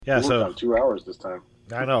Yeah, we worked on 2 hours this time.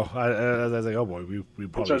 I know. I was like, oh boy, we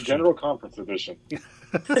probably It's our should. general conference edition.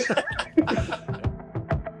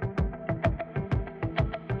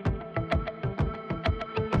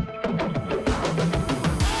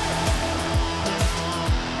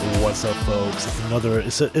 What's up,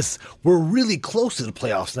 folks? We're really close to the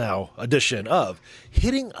playoffs now. Edition of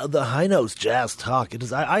Hitting the High Notes Jazz Talk.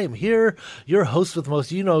 I am here, your host with most.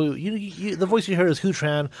 The voice you hear is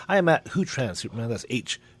Hootran. I am at Hootran Superman. That's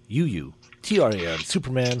HUUTRAN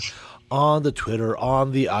Superman on the Twitter,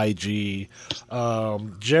 on the IG.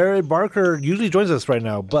 Jared Barker usually joins us right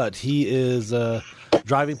now, but he is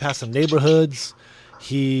driving past some neighborhoods.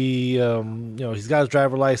 He, he's got his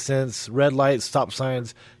driver license, red lights, stop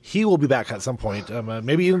signs. He will be back at some point.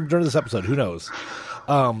 Maybe even during this episode. Who knows?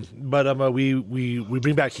 But we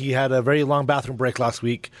bring back. He had a very long bathroom break last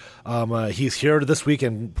week. He's here this week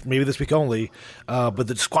and maybe this week only. But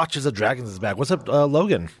the Squatches of Dragons is back. What's up,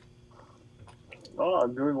 Logan? Oh,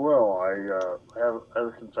 I'm doing well. I have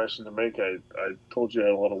a confession to make. I told you I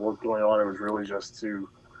had a lot of work going on. I was really just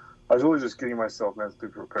getting myself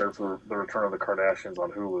mentally prepared for the return of the Kardashians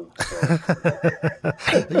on Hulu.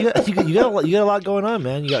 So. you got a lot going on,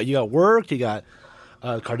 man. You got work. You got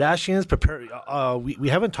Kardashians. Prepare. We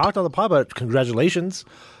haven't talked on the pod, but congratulations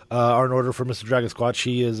are in order for Mr. Dragon Squatch.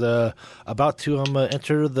 He is about to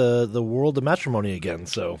enter the world of matrimony again.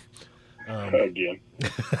 So. Again.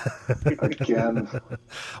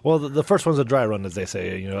 Well, the first one's a dry run, as they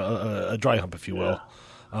say. A dry hump, if you will.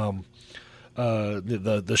 Yeah.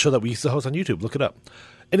 The show that we used to host on YouTube. Look it up.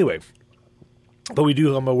 Anyway, but we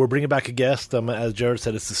do. We're bringing back a guest. As Jared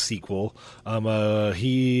said, it's the sequel.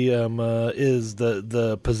 He is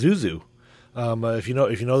the Pazuzu. If you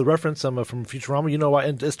know the reference from Futurama, you know why.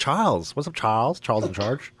 And it's Charles. What's up, Charles? Charles in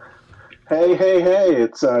charge. Hey!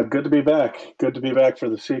 It's good to be back. Good to be back for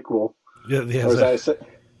the sequel. Yeah.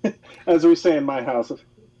 As we say in my house.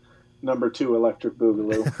 Number 2, Electric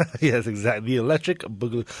Boogaloo. Yes, exactly. The Electric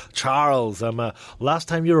Boogaloo. Charles, last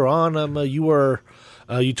time you were on,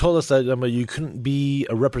 you told us that you couldn't be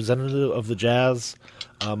a representative of the Jazz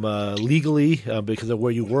legally because of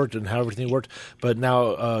where you worked and how everything worked. But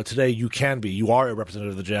now, today, you can be. You are a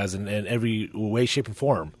representative of the Jazz in every way, shape, and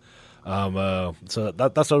form. So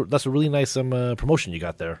that's a really nice promotion you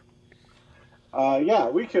got there. Yeah,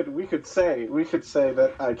 we could say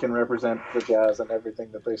that I can represent the Jazz and everything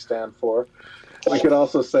that they stand for. We could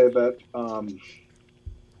also say that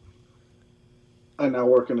I now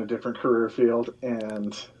work in a different career field,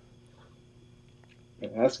 and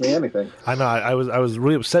ask me anything. I know. I was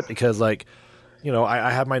really upset because I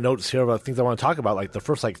have my notes here about things I want to talk about. Like the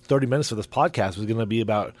first 30 minutes of this podcast was going to be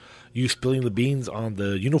about you spilling the beans on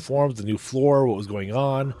the uniforms, the new floor, what was going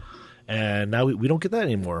on. And now we don't get that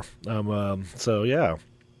anymore. So yeah.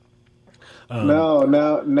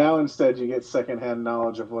 Now instead you get secondhand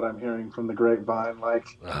knowledge of what I'm hearing from the grapevine.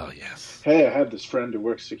 Oh yes. Hey, I have this friend who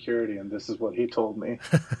works security, and this is what he told me.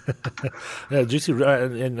 Yeah, juicy,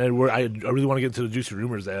 and I really want to get into the juicy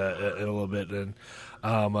rumors in a little bit, and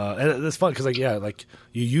it's fun because you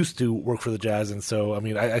used to work for the Jazz, and so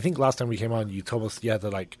I think last time we came on, you told us you had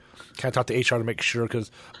to kind of talk to HR to make sure,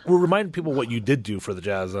 because we're reminding people what you did do for the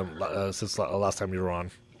Jazz since last time you were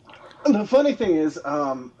on. The funny thing is,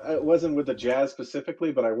 it wasn't with the Jazz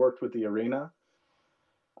specifically, but I worked with the arena.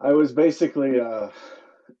 I was basically a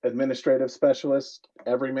administrative specialist,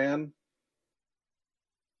 everyman,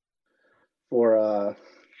 for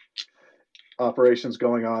operations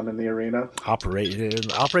going on in the arena.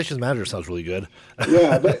 Operations manager sounds really good.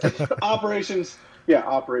 Yeah, but operations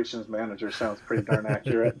manager sounds pretty darn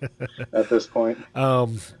accurate at this point.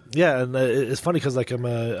 Yeah, and it's funny because I can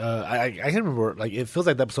remember, it feels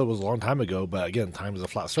like the episode was a long time ago, but again, time is a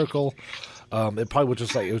flat circle. It probably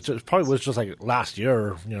was just last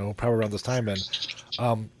year, probably around this time,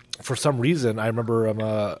 and for some reason I remember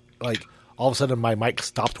all of a sudden my mic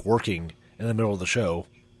stopped working in the middle of the show.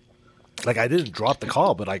 I didn't drop the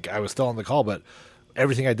call, but I was still on the call, but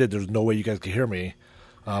everything I did, there's no way you guys could hear me.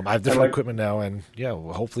 I have different equipment now, and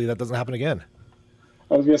hopefully that doesn't happen again.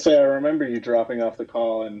 I was going to say, I remember you dropping off the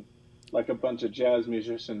call, and a bunch of Jazz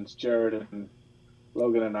musicians, Jared and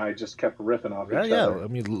Logan and I just kept riffing off each other. Yeah,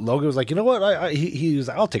 Logan was like, you know what? He was,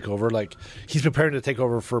 I'll take over. He's preparing to take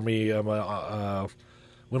over for me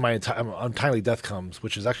when my untimely death comes,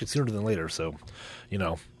 which is actually sooner than later. So,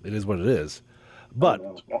 it is what it is. But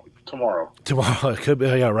tomorrow it could be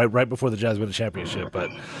right before the Jazz win the championship.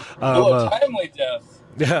 But timely death.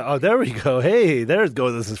 Yeah. Oh, there we go. Hey, there's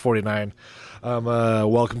go. This is 49.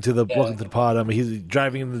 Welcome to the pod. He's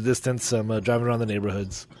driving in the distance. Driving around the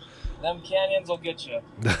neighborhoods. Them canyons will get you.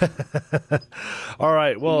 All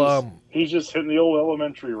right. Well, he's just hitting the old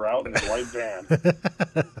elementary route in his white van.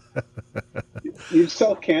 You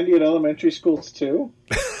sell candy at elementary schools too?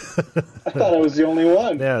 I thought I was the only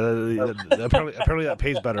one. Yeah, apparently that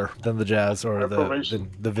pays better than the Jazz or the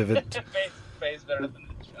Vivid. It pays better than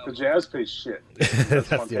the Jazz pays shit.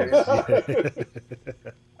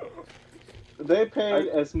 They paid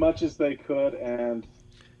as much as they could, and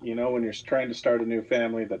when you're trying to start a new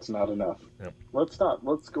family, that's not enough. Yep. Let's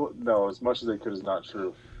go. No, as much as they could is not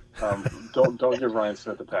true. Don't give Ryan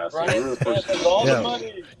Smith a pass. Ryan Smith has all the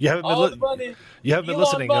money. You haven't been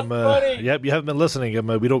listening. Yep, you haven't been listening.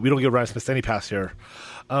 We don't give Ryan Smith any pass here.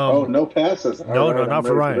 No passes. No, not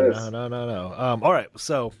for Ryan. No. All right,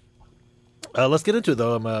 so. Let's get into it,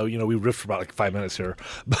 though. We riffed for about like 5 minutes here,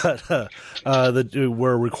 but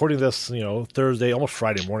we're recording this, Thursday, almost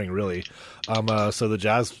Friday morning, really. So the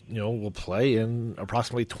Jazz, will play in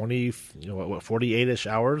approximately 48-ish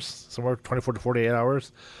hours, somewhere 24 to 48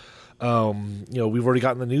 hours. We've already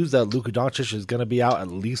gotten the news that Luka Doncic is going to be out at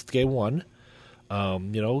least game one.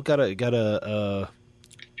 Got a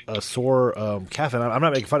sore calf, and I'm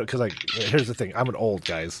not making fun of it because, here's the thing: I'm an old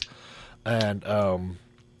guys, and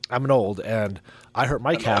I'm an old, and I hurt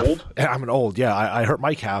my calf. I'm an old, yeah. I hurt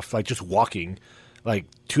my calf just walking, 2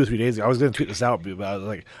 or 3 days ago. I was going to tweet this out, but I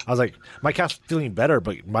was like, my calf's feeling better,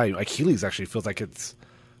 but my Achilles actually feels like it's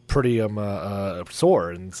pretty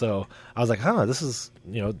sore, and so I was like, this is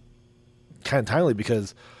kind of timely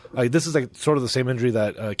because this is sort of the same injury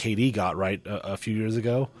that KD got a few years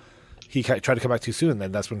ago. He tried to come back too soon, and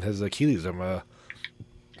then that's when his Achilles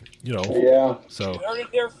Yeah. So. You heard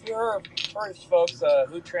it there first, folks.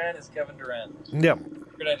 Hutran is Kevin Durant. Yeah.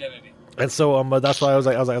 Good identity. And so that's why I was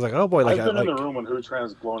like, oh boy, I've been in the room when Hutran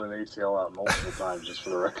has blown an ACL out multiple times, just for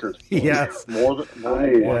the record. Yes. More than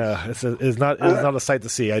once. Yeah, it's not a sight to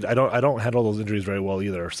see. I don't handle those injuries very well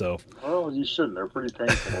either. So. Well, you shouldn't. They're pretty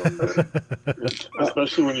painful,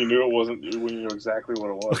 especially when you knew exactly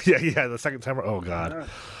what it was. Yeah. The second time. Oh God.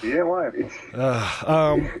 He ain't lying.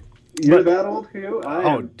 You're that old, Hugh?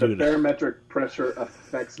 Dude. The barometric pressure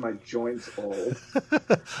affects my joints old.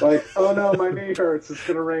 Oh no, my knee hurts. It's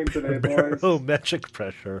gonna rain today, boys. Barometric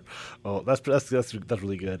pressure. Oh, that's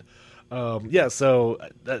really good. So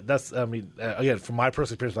that's again, from my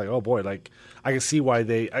personal experience, oh boy, I can see why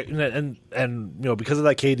they and because of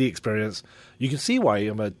that KD experience, you can see why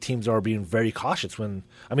teams are being very cautious when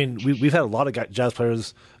we've had a lot of Jazz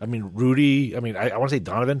players. Rudy. I want to say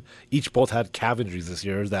Donovan. Each both had calf injuries this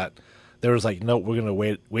year. That there was no, we're going to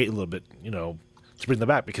wait a little bit, to bring them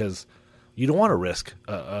back because you don't want to risk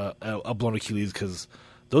a blown Achilles because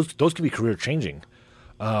those can be career changing.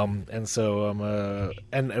 And so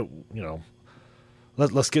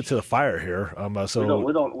let's get to the fire here. We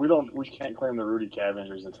can't claim the Rudy calf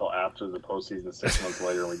injuries until after the postseason 6 months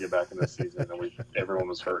later when we get back in the season and everyone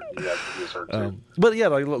was hurt. He was hurt too. But yeah,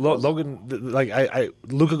 Logan,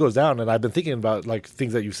 Luka goes down, and I've been thinking about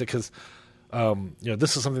things that you said because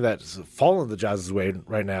this is something that's fallen the Jazz's way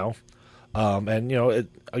right now. And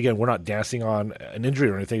again, we're not dancing on an injury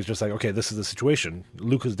or anything. It's just okay, this is the situation.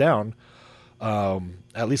 Luka's down.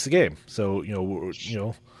 At least a game. So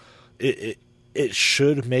it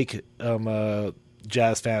should make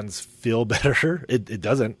Jazz fans feel better. It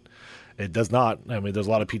doesn't. It does not. There's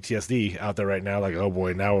a lot of PTSD out there right now. Oh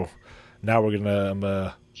boy, now we're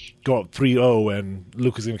gonna go up 3-0 and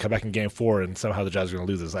Luka's gonna come back in Game 4 and somehow the Jazz are gonna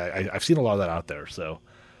lose this. I've seen a lot of that out there. So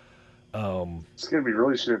it's gonna be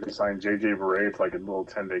really shit if they sign JJ Barea to a little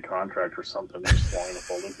 10-day contract or something just long enough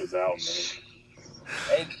while Luka's out.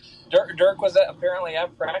 Hey, Dirk was apparently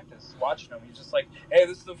at practice watching him. He's just hey,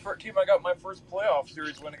 this is the first team I got my first playoff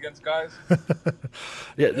series win against, guys.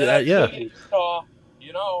 Yeah.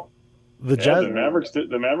 The Jazz,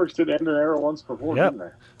 the Mavericks did end an era once before, didn't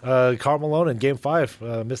they? Karl Malone in Game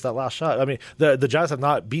 5 missed that last shot. The Jazz have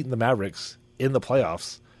not beaten the Mavericks in the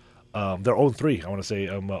playoffs. They're 0-3, I want to say,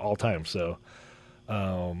 all time. So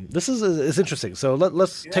this is interesting. So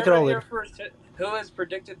let's take it all in. Who has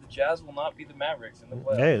predicted the Jazz will not be the Mavericks in the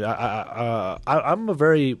playoffs? Hey, I'm a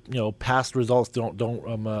very past results don't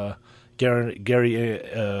guarantee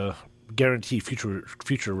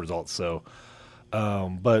future results. So,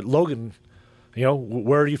 but Logan,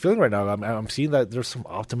 where are you feeling right now? I'm seeing that there's some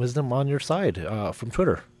optimism on your side from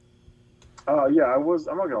Twitter. Yeah, I was.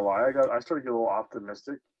 I'm not gonna lie. I started to get a little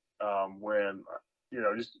optimistic when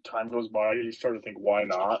just time goes by. You start to think, why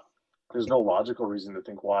not? There's no logical reason to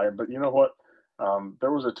think why. But you know what?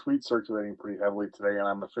 There was a tweet circulating pretty heavily today, and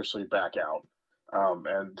I'm officially back out.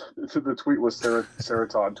 And the tweet was Sarah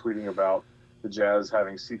Todd tweeting about the Jazz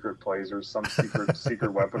having secret plays or some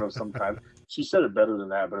secret weapon of some kind. She said it better than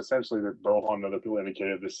that, but essentially that Bohan and other people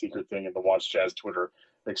indicated this secret thing, and the Watch Jazz Twitter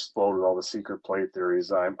exploded all the secret play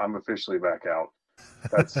theories. I'm officially back out.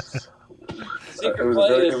 That's secret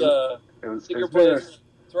play is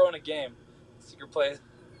throwing a game. Secret play.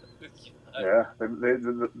 Yeah,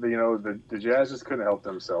 the Jazz just couldn't help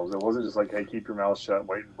themselves. It wasn't just like, hey, keep your mouth shut,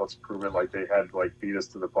 wait, and let's prove it. Like they had beat us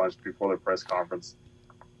to the punch before the press conference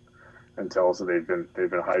and tell us that they've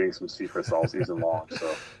been hiding some secrets all season long.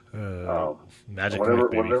 So magic,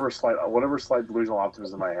 whatever slight delusional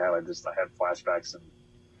optimism I had, I had flashbacks, and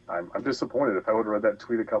I'm disappointed. If I would have read that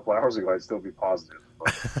tweet a couple hours ago, I'd still be positive.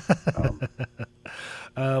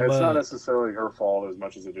 But, it's not necessarily her fault as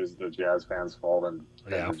much as it is the Jazz fans' fault and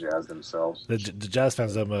the Jazz themselves. The Jazz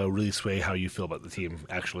fans really sway how you feel about the team,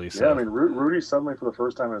 actually. So. Yeah, I mean, Rudy suddenly for the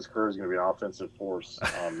first time in his career is going to be an offensive force.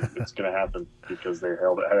 It's going to happen because they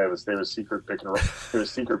have a secret pick and roll. They have a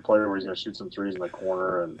secret player where he's going to shoot some threes in the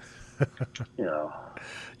corner, and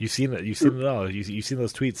You've seen it. You've seen it all. You've seen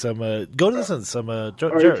those tweets. Go to listen. Are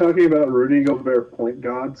you talking about Rudy Gobert point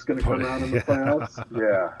guard's going to come out in the playoffs?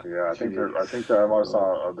 Yeah. I think I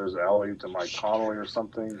saw there's an alley to Mike Conley or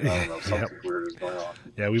something. I don't know. Something weird is going on.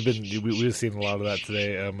 Yeah, we've seen a lot of that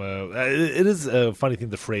today. It is a funny thing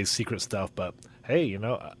to phrase secret stuff, but hey,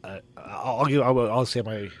 I'll say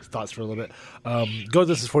my thoughts for a little bit. Go.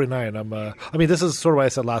 This is 49. This is sort of what I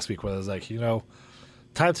said last week, where I was like,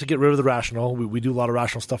 time to get rid of the rational. We do a lot of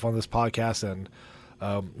rational stuff on this podcast, and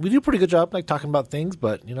we do a pretty good job talking about things.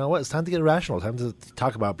 But you know what? It's time to get irrational. Time to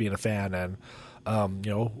talk about being a fan, and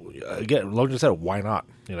again, Logan said, why not?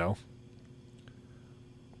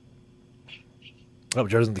 Oh,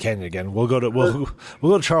 Jared's in the canyon again. We'll go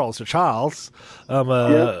to Charles. So Charles,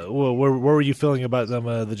 where were you feeling about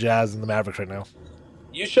the Jazz and the Mavericks right now?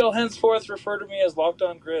 You shall henceforth refer to me as Locked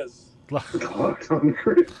On Grizz. Locked On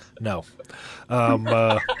Grizz. No.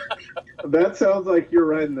 That sounds like you're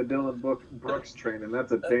riding the Dylan Brooks train, and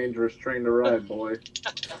that's a dangerous train to ride, boy.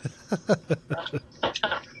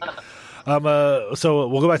 So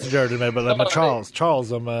we'll go back to Jared in a minute, but Charles,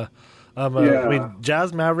 Jazz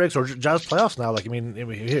Mavericks or Jazz playoffs now.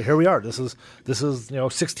 Here we are. This is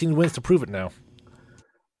 16 wins to prove it now.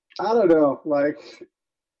 I don't know.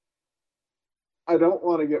 I don't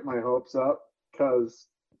want to get my hopes up because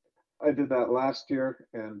I did that last year,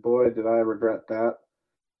 and boy, did I regret that.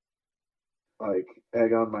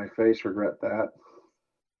 Egg on my face, regret that.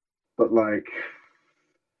 But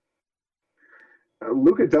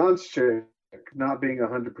Luka Doncic not being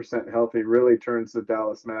 100% healthy really turns the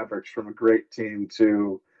Dallas Mavericks from a great team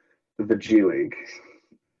to the G League.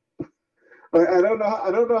 I don't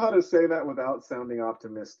know how to say that without sounding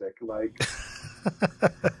optimistic.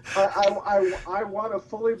 I want to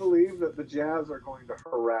fully believe that the Jazz are going to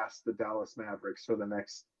harass the Dallas Mavericks for the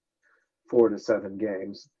next 4 to 7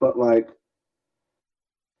 games. But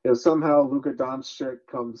if somehow Luka Doncic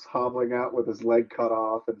comes hobbling out with his leg cut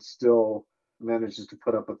off and still manages to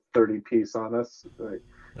put up a 30-piece on us,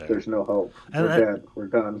 there's no hope. We're dead. We're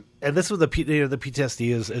done. And this is what the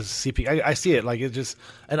PTSD is CP. I see it. It just,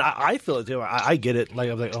 and I feel it too. I get it.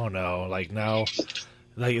 I'm like, oh no. Now,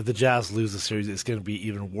 if the Jazz lose the series, it's going to be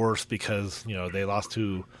even worse because they lost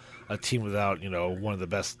to a team without one of the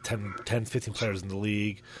best 10, 15 players in the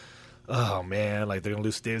league. Oh man, they're going to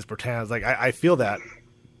lose Davis Bertans. I feel that.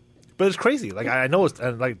 But it's crazy. I know it's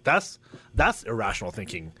that's irrational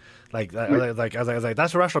thinking. I was like,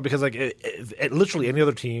 that's irrational because it literally any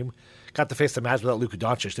other team got to face the Mavs without Luka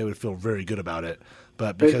Doncic, they would feel very good about it.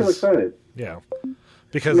 But because they're so excited,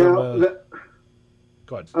 because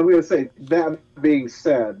go ahead. I'm going to say that being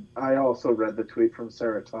said, I also read the tweet from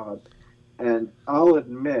Sarah Todd, and I'll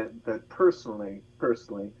admit that personally,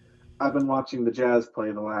 I've been watching the Jazz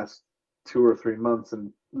play the last 2 or 3 months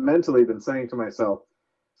and mentally been saying to myself,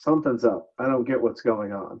 something's up. I don't get what's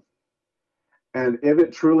going on. And if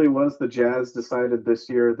it truly was the Jazz decided this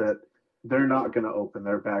year that they're not going to open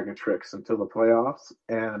their bag of tricks until the playoffs,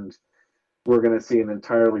 and we're going to see an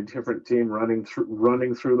entirely different team running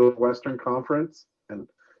through the Western Conference, and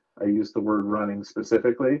I use the word running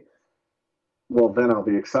specifically, well, then I'll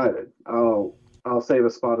be excited. I'll save a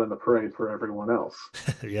spot in the parade for everyone else.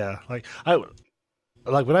 Yeah.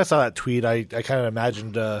 When I saw that tweet, I kind of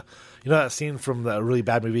imagined, that scene from the really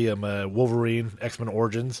bad movie, Wolverine, X-Men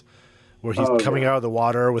Origins, where he's coming out of the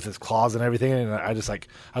water with his claws and everything. And I was like,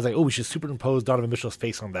 oh, we should superimpose Donovan Mitchell's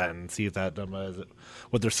face on that and see if that,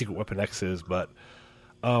 what their secret weapon X is. But,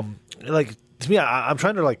 to me, I'm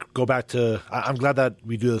trying to go back to, I'm glad that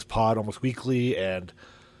we do this pod almost weekly, and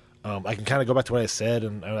I can kind of go back to what I said.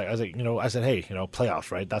 And I was like, I said, hey,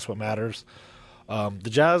 playoffs, right? That's what matters. The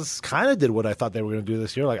Jazz kind of did what I thought they were going to do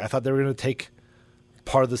this year. Like I thought they were going to take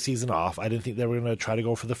part of the season off. I didn't think they were going to try to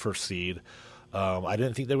go for the first seed. I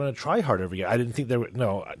didn't think they were going to try hard every game. I didn't think they were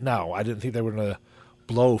I didn't think they were going to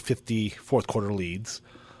blow 50 fourth quarter leads.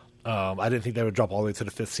 I didn't think they would drop all the way to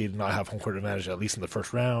the fifth seed and not have home court advantage at least in the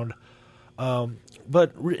first round.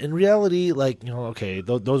 But in reality, like, okay,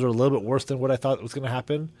 those are a little bit worse than what I thought was going to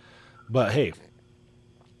happen. But hey,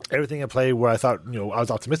 everything at play where I thought, I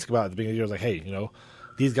was optimistic about at the beginning of the year, I was like, hey,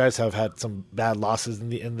 these guys have had some bad losses in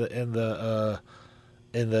the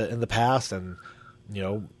past, and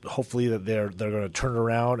hopefully that they're going to turn it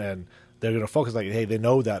around and they're going to focus. Like, hey, they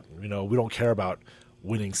know that we don't care about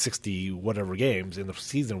winning 60 whatever games in the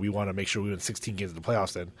season. We want to make sure we win 16 games in the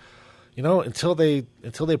playoffs. And until they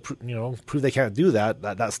prove they can't do that,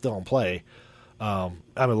 that's still in play. I'm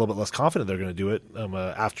a little bit less confident they're going to do it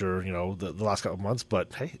after the last couple of months,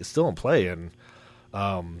 but hey, it's still in play. And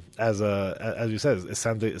as you said, it's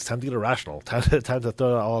time to get irrational. Time to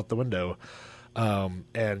throw it all out the window. And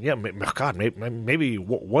yeah, God, maybe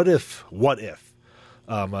what if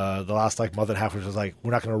the last month and a half was just like, we're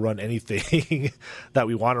not going to run anything that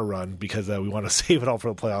we want to run because we want to save it all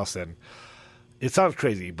for the playoffs. And it sounds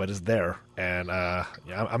crazy, but it's there, and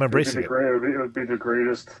I'm embracing it. It would be the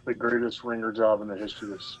greatest ringer job in the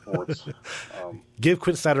history of sports. Give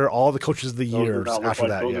Quinn Snyder all the coaches of the year after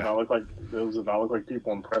that. Those did not look like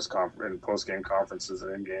people in in post game conferences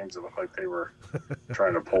and in games. It looked like they were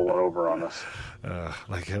trying to pull it over on us. If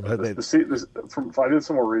I did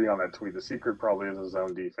some more reading on that tweet, the secret probably is his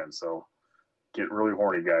own defense. So get really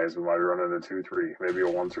horny, guys. We might run into 2-3, maybe a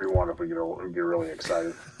 1-3-1 if we get really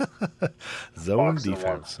excited. Zone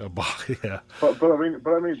defense, yeah. But I mean,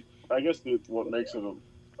 I guess what makes it a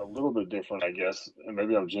little bit different, I guess, and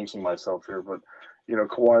maybe I'm jinxing myself here, but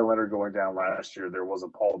Kawhi Leonard going down last year, there was a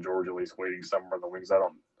Paul George at least waiting somewhere in the wings. The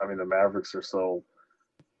Mavericks are so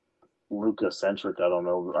Luka centric. I don't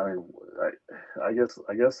know. I mean, I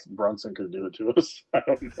guess Brunson could do it to us. I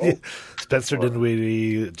don't know. Spencer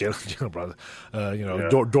Dinwiddie, Jalen Brunson,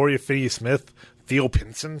 Dorian Finney-Smith, Theo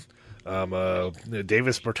Pinson,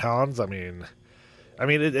 Davis Bertans. I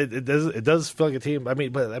mean, it does feel like a team.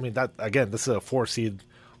 That again, this is a 4-seed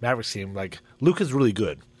Mavericks team. Like Luka's really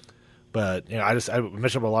good, but I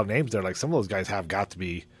mentioned a lot of names there. Like some of those guys have got to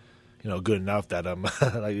be good enough that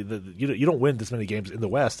you don't win this many games in the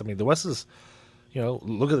West. I mean, the West is,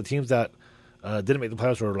 look at the teams that didn't make the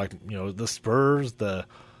playoffs, or like the Spurs, the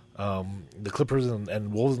Clippers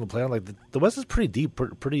and Wolves in the playoff. Like the West is pretty deep,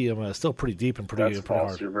 still pretty deep and pretty. That's false.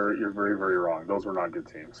 Hard. You're very, very wrong. Those were not good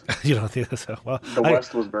teams. You don't think so? Well, the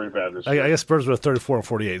West was very bad this year. I guess Spurs were 34 and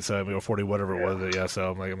 48, so or 40 whatever it was. Yeah,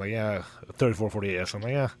 so I'm like, yeah, 34-48. Yeah, so I'm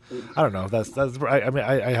like, yeah, I don't know. That's.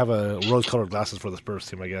 I have a rose-colored glasses for the Spurs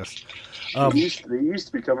team, I guess. They used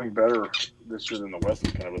to be coming better this year than the West.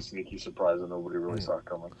 Was kind of a sneaky surprise that nobody really saw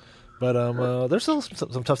coming. But there's still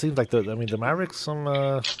some tough teams like the Mavericks.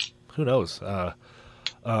 Who knows?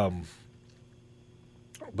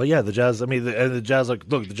 But yeah, the Jazz. The Jazz.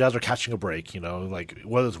 The Jazz are catching a break. Like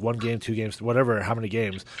whether it's 1 game, 2 games, whatever, how many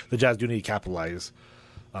games, the Jazz do need to capitalize.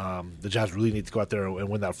 The Jazz really need to go out there and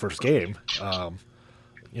win that first game. I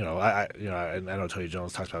know Tony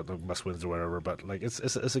Jones talks about the must wins or whatever, but like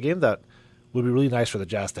it's a game that would be really nice for the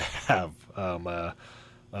Jazz to have.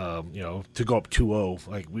 To go up 2-0.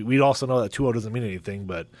 Like we also know that 2-0 doesn't mean anything,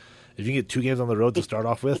 but if you can get 2 games on the road to start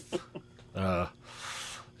off with,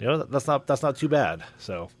 that's not too bad.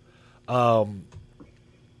 So, Logan,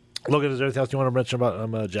 is there anything else you want to mention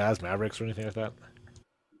about Jazz, Mavericks, or anything like that?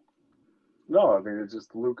 No, it's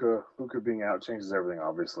just Luka being out changes everything,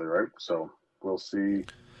 obviously, right? So we'll see.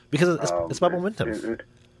 Because it's about momentum. In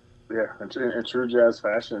true Jazz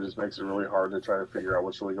fashion, it just makes it really hard to try to figure out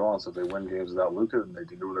which way to go on. So if they win games without Luka, then they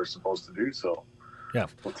do what they're supposed to do. So yeah,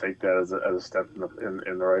 we'll take that as a step in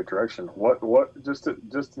the right direction. Just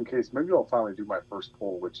in case, maybe I'll finally do my first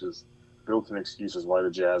poll, which is built-in excuses why the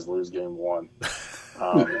Jazz lose game 1.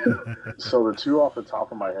 So the 2 off the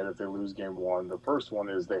top of my head, if they lose game 1, the first one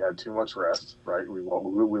is they had too much rest, right? We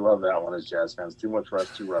love that one as Jazz fans. Too much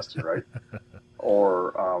rest, too rusty, right?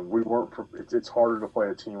 Or we weren't. It's harder to play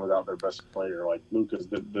a team without their best player. Like Luka's,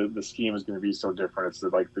 the scheme is going to be so different.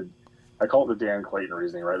 It's I call it the Dan Clayton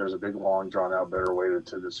reasoning, right? There's a big, long, drawn out, better way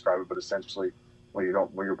to describe it, but essentially, when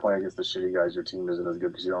you're playing against the shitty guys, your team isn't as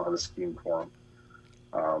good because you don't have a scheme for them.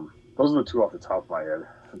 Those are the 2 off the top of my head.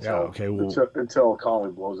 Until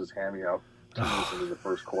Conley blows his hammy out 2 minutes into the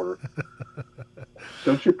first quarter.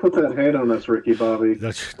 Don't you put that hate on us, Ricky Bobby?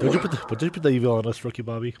 Don't you put the evil on us, Ricky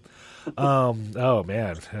Bobby? Oh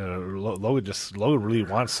man, Logan really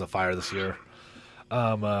wants the fire this year.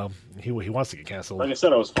 He wants to get canceled. Like I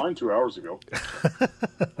said, I was fine 2 hours ago.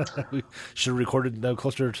 We should have recorded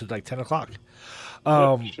closer to like 10 o'clock.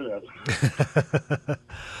 Should have.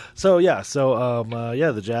 So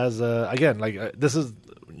the Jazz again. Like this is,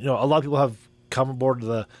 a lot of people have come aboard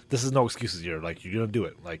this is no excuses year. Like you're gonna do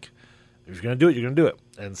it. Like if you're gonna do it, you're gonna do it.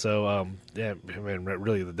 And so I mean,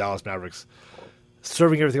 really, the Dallas Mavericks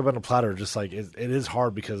serving everything up on a platter. Just like it is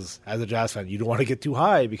hard because as a Jazz fan, you don't want to get too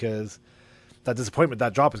high because that disappointment,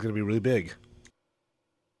 that drop is going to be really big.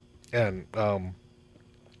 And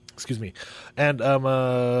excuse me, and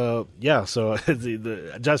so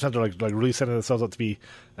the Jazz fans are like really setting themselves up to be.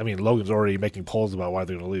 I mean, Logan's already making polls about why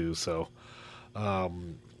they're going to lose. So,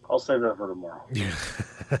 I'll save that for tomorrow.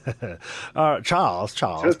 Charles,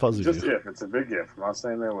 just if it's a big if. I'm not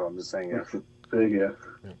saying they will. I'm just saying if. Big if.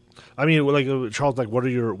 I mean, like Charles, like what are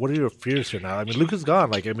your fears here now? I mean, Luka's gone.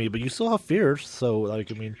 Like, I mean, but you still have fears. So, like,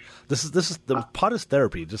 I mean, this is the pot is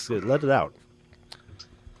therapy. Just let it out.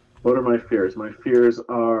 What are my fears? My fears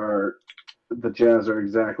are the Jazz are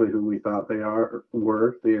exactly who we thought they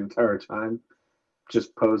were the entire time,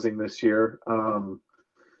 just posing this year. I'm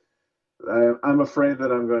afraid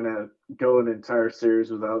that I'm going to go an entire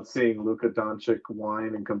series without seeing Luka Doncic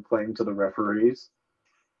whine and complain to the referees.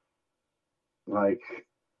 Like,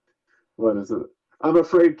 what is it? I'm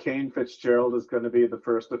afraid Kane Fitzgerald is going to be the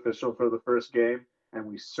first official for the first game, and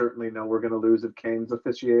we certainly know we're going to lose if Kane's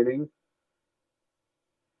officiating.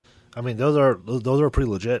 I mean, those are pretty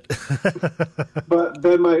legit. But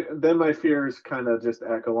then my fears kind of just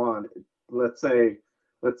echo on. Let's say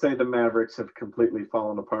the Mavericks have completely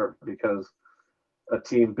fallen apart because a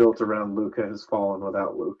team built around Luka has fallen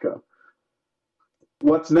without Luka.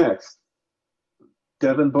 What's next?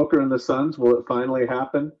 Devin Booker and the Suns, will it finally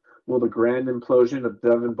happen? Will the grand implosion of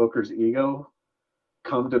Devin Booker's ego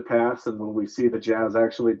come to pass, and will we see the Jazz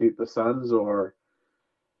actually beat the Suns, or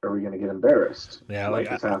are we going to get embarrassed? Yeah, like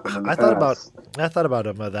has happened in the I past? thought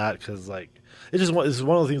about that because like it's one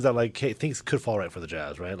of the things that like things could fall right for the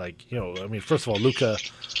Jazz, right? Like I mean, first of all, Luka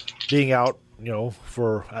being out,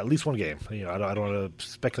 for at least one game. I don't want to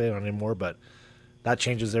speculate on it anymore, but that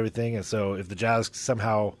changes everything. And so if the Jazz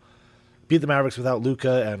somehow beat the Mavericks without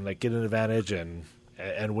Luka and like get an advantage and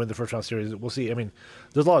win the first round series, we'll see. I mean,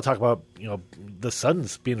 there's a lot of talk about the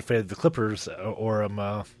Suns being afraid of the Clippers or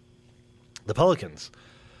the Pelicans,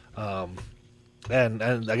 and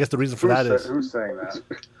I guess the reason for who's saying that?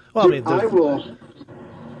 Well, I mean, I will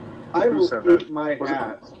eat my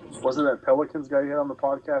hat. Wasn't that Pelicans guy you had on the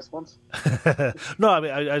podcast once? No, I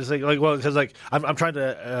mean, I just think because I'm trying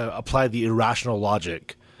to apply the irrational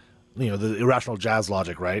logic. The irrational Jazz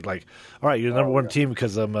logic, right? Like, all right, you're the number one team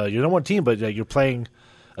because you're the number one team, but you're playing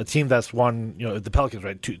a team that's won, the Pelicans,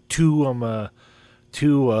 right? Two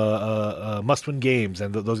must-win games,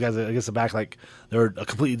 and those guys against the back, like they're a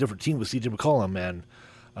completely different team with CJ McCollum, and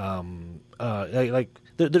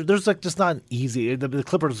there's like just not an easy. The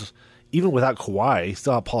Clippers, even without Kawhi,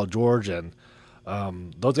 still have Paul George, and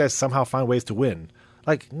those guys somehow find ways to win.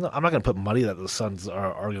 Like, no, I'm not going to put money that the Suns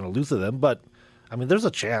are going to lose to them, but I mean, there's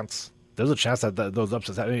a chance. There's a chance that those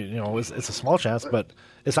upsets. I mean, it's a small chance, but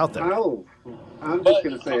it's out there. I'm just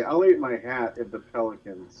going to say, I'll eat my hat if the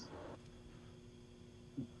Pelicans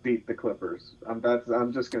beat the Clippers. I'm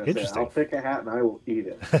just going to say, I'll pick a hat and I will eat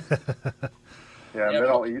it. Yeah, and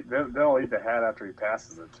then I'll eat the hat after he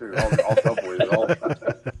passes it too. I'll double eat it.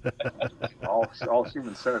 I'll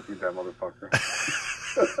human centipede that motherfucker.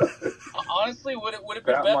 Honestly, would it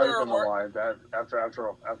be that better might have or been the line. That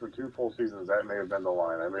after 2 full seasons, that may have been the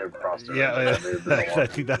line. I may have crossed it. Yeah, that may have been the line. I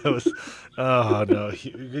think that was. Oh no,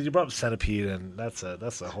 because you brought up centipede, and that's a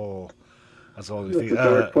whole. That's a whole That's thing. a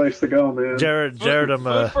dark place to go, man. Jared,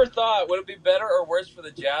 food for thought. Would it be better or worse for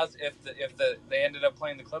the Jazz if they ended up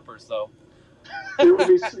playing the Clippers though? It would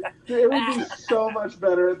be so much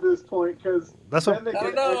better at this point because then they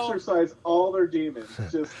can exercise all their demons.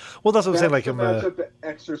 Just well, that's what I'm saying. Like, matchup to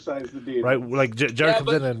exercise the demons, right? Like Jared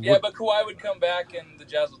comes in and but Kawhi would come back and the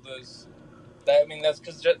Jazz would lose. I mean, that's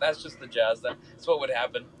because that's just the Jazz. That's what would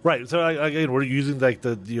happen. Right. So again, we're using like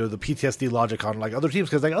the PTSD logic on like other teams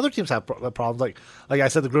because like other teams have problems. Like I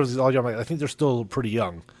said, the Grizzlies all young. Like, I think they're still pretty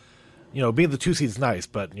young. Being the 2 seed is nice,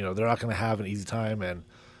 but they're not going to have an easy time. And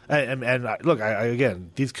look,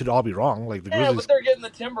 again, these could all be wrong. Like the Grizzlies, but they're getting the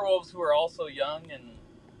Timberwolves, who are also young, and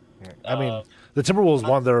I mean, the Timberwolves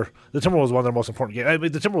won their most important game. I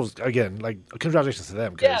mean, the Timberwolves again, like congratulations to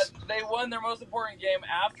them. Yeah, they won their most important game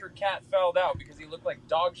after Cat fouled out because he looked like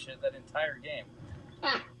dog shit that entire game.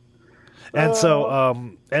 And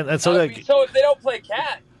so, so if they don't play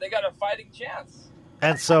Cat, they got a fighting chance.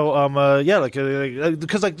 And so,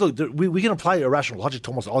 because look, we can apply irrational logic to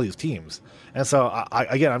almost all these teams. And so,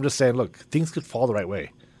 I'm just saying, look, things could fall the right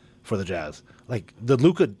way for the Jazz. Like the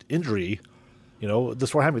Luka injury, the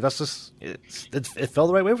sore hammy. That's just it fell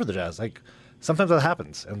the right way for the Jazz. Like sometimes that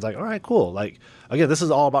happens, and it's like, all right, cool. Like again, this is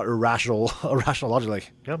all about irrational logic.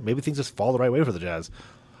 Like maybe things just fall the right way for the Jazz.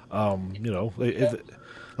 Not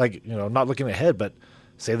looking ahead, but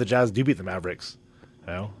say the Jazz do beat the Mavericks,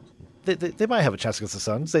 They might have a chance against the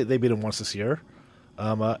Suns. They beat them once this year,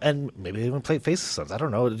 and maybe they even face the Suns. I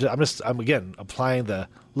don't know. I'm again applying the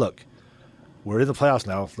look. We're in the playoffs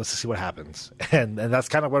now. Let's just see what happens, and that's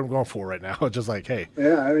kind of what I'm going for right now. Just like, hey,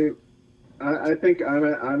 yeah. I mean, I think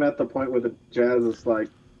I'm at the point where the Jazz is like,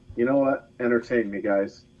 you know what? Entertain me,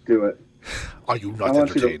 guys. Do it. Are you not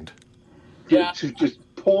entertained? To just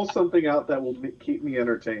pull something out that will keep me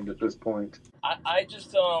entertained at this point. I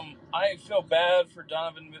just I feel bad for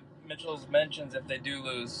Donovan Mitchell's mentions if they do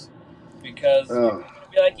lose, because you're gonna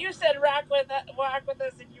be like, you said walk with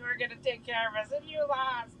us and you were gonna take care of us and you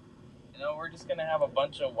lost. We're just gonna have a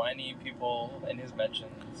bunch of whiny people in his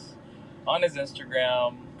mentions on his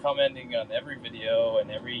Instagram, commenting on every video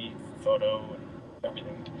and every photo and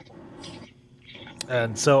everything.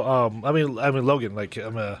 And so, I mean, Logan,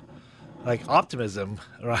 optimism,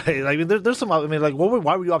 right? I mean, there's some. I mean,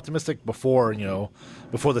 why were you optimistic before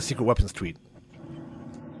the secret weapons tweet?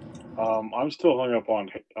 I'm still hung up on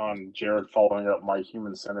Jared following up my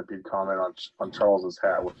human centipede comment on Charles's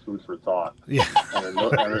hat with food for thought. Yeah, and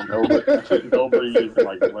nobody even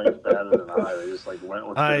blinked, batted an eye. They just went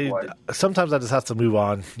with it. Sometimes I just have to move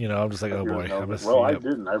on. I'm just like, oh boy. I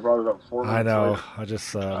didn't. I brought it up 4 minutes. I know. Later. I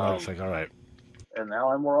just I was like, all right. And now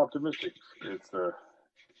I'm more optimistic. It's the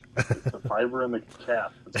fiber in the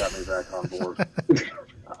cap that's got me back on board.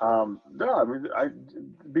 No, I mean,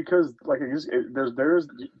 because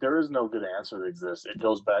there is no good answer that exists. It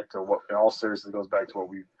goes back to what, in all seriousness, it goes back to what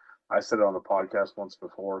I said it on the podcast once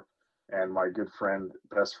before, and my good friend,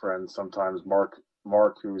 best friend, sometimes Mark,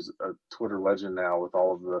 who's a Twitter legend now with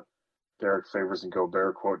all of the Derek Favors and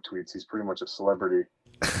Gobert quote tweets. He's pretty much a celebrity.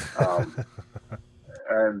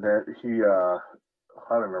 And that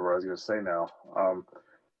I don't remember what I was going to say now.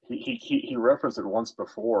 He referenced it once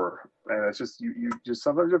before, and it's just you just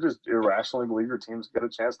sometimes you just irrationally believe your team's got a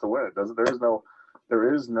chance to win.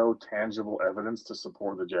 There is no tangible evidence to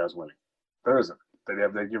support the Jazz winning. There isn't.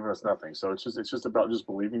 They've given us nothing. So it's just about just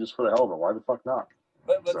believing just for the hell of it. Why the fuck not?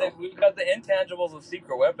 But we've got the intangibles of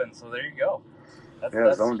secret weapons, so there you go.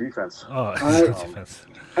 That's zone defense. Defense.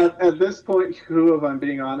 At this point, if I'm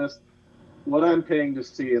being honest, what I'm paying to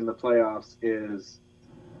see in the playoffs is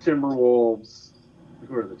Timberwolves.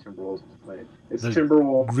 Who are the Timberwolves playing? It's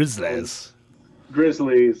Timberwolves.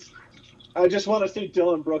 Grizzlies. I just want to see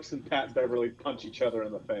Dylan Brooks and Pat Beverly punch each other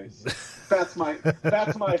in the face. That's my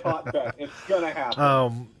hot bet. It's gonna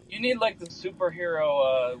happen. You need the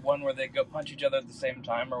superhero one where they go punch each other at the same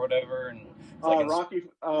time or whatever, and Rocky.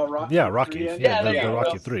 Yeah, Rocky. The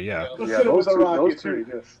Rocky 3. Yeah. Those two.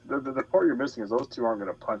 The part you're missing is those two aren't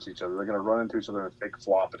going to punch each other. They're going to run into each other and fake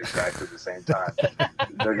flop at exactly the same time.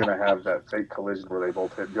 They're going to have that fake collision where they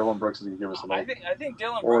both hit. Dylan Brooks is going to give us an I think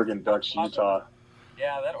Dylan Oregon Brooks Ducks, Utah.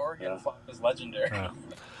 Yeah, that Oregon flop is legendary.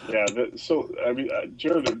 Yeah. So I mean,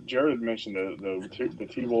 Jared mentioned the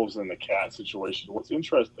T-Wolves and the Cat situation. What's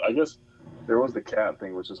interesting, I guess. There was the Cat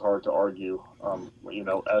thing, which is hard to argue.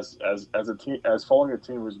 As a team, as following a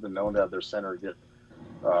team who's been known to have their center get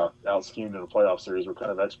out schemed in a playoff series, we're kind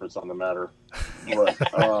of experts on the matter. But,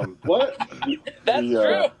 what? That's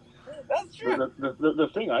true. That's true. The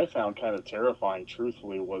thing I found kind of terrifying,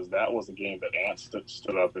 truthfully, was a game that Ant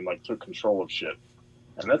stood up and took control of shit.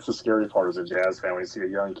 And that's the scary part as a Jazz fan when you see a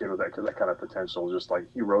young kid with that kind of potential, just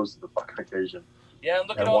he rose to the fucking occasion. Yeah, and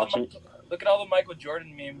look at all the Michael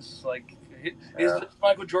Jordan memes. He's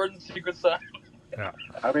Michael Jordan's secret son. Yeah.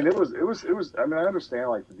 I mean, it was. I mean, I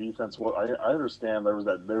understand the defense. Well, I understand there was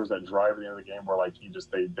that drive at the end of the game where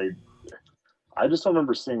they. I just don't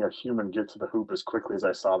remember seeing a human get to the hoop as quickly as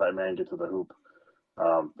I saw that man get to the hoop.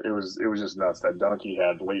 It was just nuts. That dunk he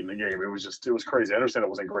had late in the game. It was crazy. I understand it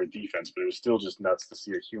wasn't great defense, but it was still just nuts to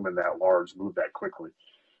see a human that large move that quickly.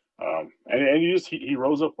 And he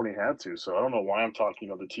rose up when he had to. So I don't know why I'm talking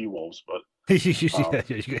the T-Wolves, but this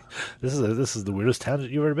is the weirdest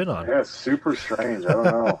tangent you've ever been on. Yeah, it's super strange. I don't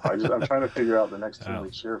know. I'm trying to figure out the next team we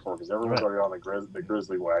cheer for because everyone's already on the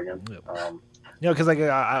Grizzly wagon. Yep. Because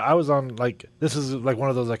I was on this is one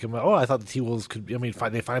of those I thought the T-Wolves could. They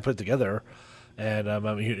finally put it together, and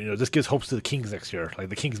this gives hopes to the Kings next year.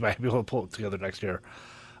 The Kings might be able to pull it together next year.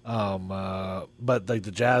 But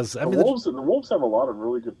the Jazz, the Wolves have a lot of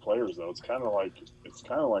really good players though. It's kind of like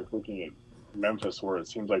looking at Memphis, where it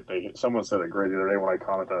seems like someone said it great the other day when I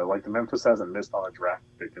commented, like the Memphis hasn't missed on a draft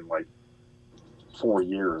pick in like 4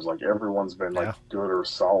 years. Like everyone's been like good or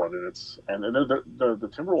solid, and the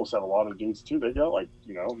Timberwolves have a lot of dudes too. They got like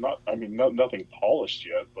nothing polished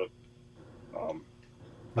yet, but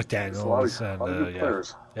McDaniels a lot of good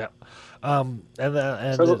players. Yeah. And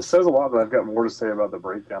says a lot, but I've got more to say about the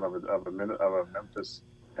breakdown of a Memphis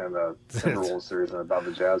and Timberwolves series and about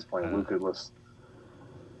the Jazz playing Lucas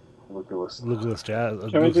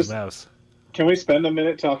Jazz. Can we spend a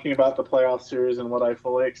minute talking about the playoff series and what I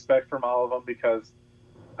fully expect from all of them? Because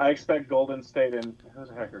I expect Golden State and who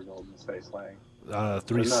the heck are Golden State playing?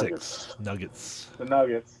 3-6 Nuggets. The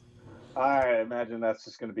Nuggets. I imagine that's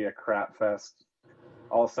just going to be a crap fest,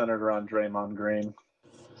 all centered around Draymond Green.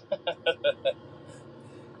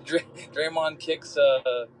 Draymond kicks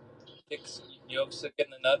Jokic in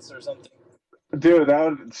the nuts or something. Dude, that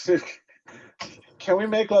would. Can we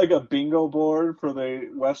make like a bingo board for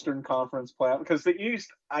the Western Conference playoff? Because the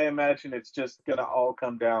East, I imagine it's just going to all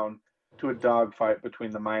come down to a dogfight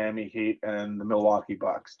between the Miami Heat and the Milwaukee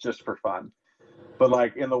Bucks, just for fun. But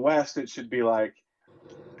like in the West, it should be like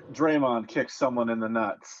Draymond kicks someone in the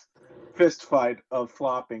nuts. Fist fight of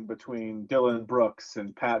flopping between Dylan Brooks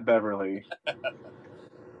and Pat Beverly.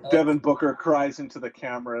 Devin Booker cries into the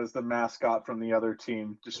camera as the mascot from the other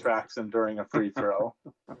team distracts him during a free throw.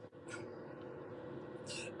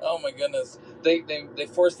 Oh my goodness! They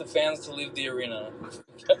forced the fans to leave the arena.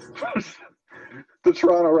 The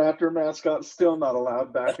Toronto Raptor mascot still not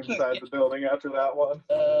allowed back inside the building after that one.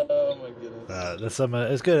 Oh my goodness!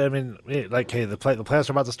 It's good. I mean, the playoffs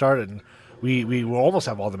are about to start, and we will almost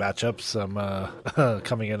have all the matchups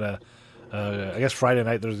coming in. I guess Friday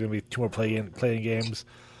night there's going to be 2 more playing games.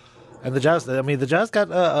 And the Jazz got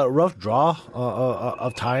a rough draw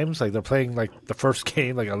of times. Like they're playing like the first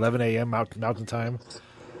game like 11 a.m. Mountain Time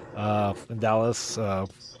in Dallas. It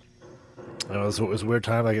was a weird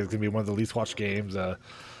time. Like it's gonna be one of the least watched games,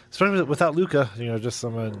 especially without Luka. Just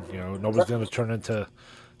someone nobody's gonna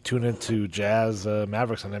tune into Jazz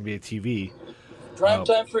Mavericks on NBA TV. Prime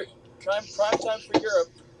time for Europe.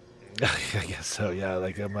 I guess so. Yeah,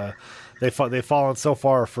 like they've fallen so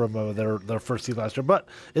far from their first seed last year. But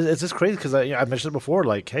it's just crazy because I mentioned it before.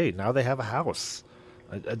 Like, hey, now they have a house,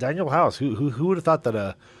 a Daniel House. Who would have thought that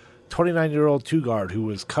a 29-year-old 2-guard who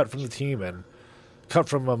was cut from the team and cut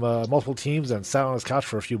from multiple teams and sat on his couch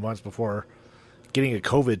for a few months before getting a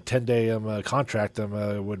COVID 10-day contract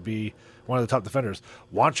would be one of the top defenders.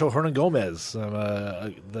 Juancho Hernangomez,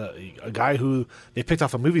 a guy who they picked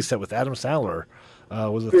off a movie set with Adam Sandler,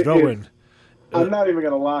 was a throw-in. I'm not even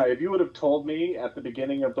going to lie. If you would have told me at the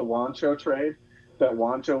beginning of the Juancho trade that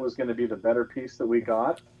Juancho was going to be the better piece that we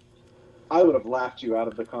got, I would have laughed you out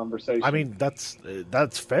of the conversation. I mean, that's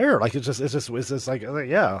fair. Like it's just like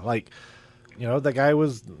yeah, like the guy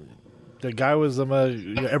was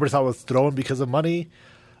everybody thought was thrown because of money,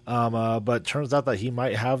 but turns out that he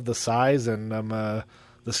might have the size and the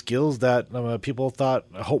skills that people thought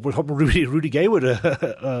hoping Rudy Gay would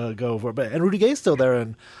go for. And Rudy Gay's still there,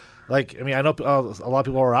 and like I mean I know a lot of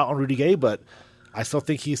people are out on Rudy Gay, but I still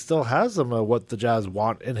think he still has what the Jazz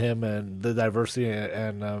want in him and the diversity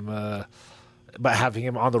and by having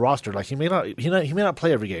him on the roster. Like he may not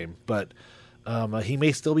play every game, but he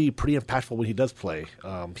may still be pretty impactful when he does play.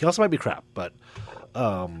 He also might be crap, but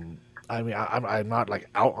I mean I'm not like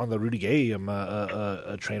out on the Rudy Gay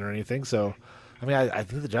train or anything. So I mean I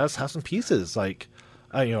think the Jazz have some pieces. Like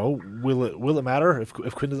will it matter if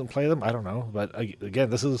Quinn doesn't play them? I don't know, but again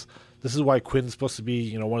this is why Quinn's supposed to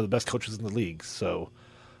be one of the best coaches in the league. So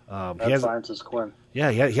he has scientist Quinn.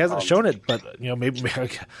 Yeah, he hasn't shown it, but maybe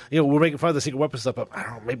we're making fun of the secret weapon stuff. But I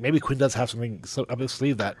don't know, maybe Quinn does have something up his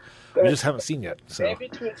sleeve that we just haven't seen yet. So maybe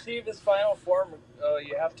to achieve his final form,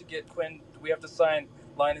 you have to get Quinn. We have to sign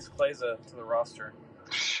Linus Kleza to the roster.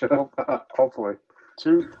 Hopefully.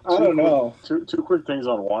 I don't know. Two quick things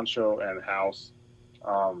on Juancho and House.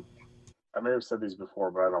 I may have said these before,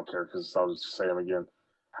 but I don't care because I'll just say them again.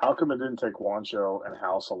 How come it didn't take Juancho and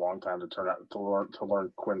House a long time to learn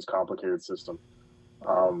Quinn's complicated system?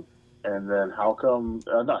 And then how come,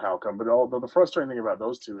 but the frustrating thing about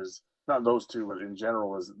those two is not those two, but in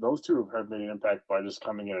general is those two have made an impact by just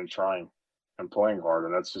coming in and trying and playing hard,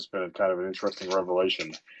 and that's just been kind of an interesting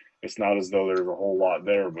revelation. It's not as though there's a whole lot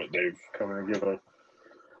there, but they've come in and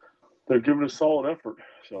they've given a solid effort.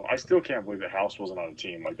 So I still can't believe that House wasn't on the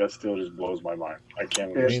team. Like that still just blows my mind. I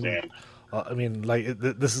can't understand. I mean, like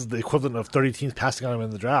this is the equivalent of 30 teams passing on him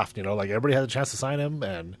in the draft. Like everybody had a chance to sign him,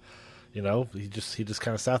 and he just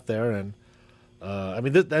kind of sat there. And I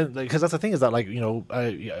mean, because that's the thing is that, like, you know,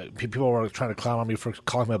 people are trying to clown on me for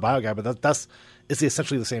calling him a bio guy, but that's it's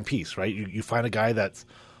essentially the same piece, right? You find a guy that's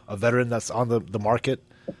a veteran that's on the market,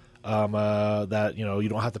 that, you know, you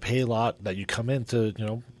don't have to pay a lot, that you come in to, you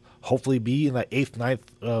know, hopefully be in that 8th,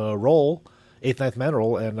 9th man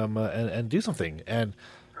role, and do something. And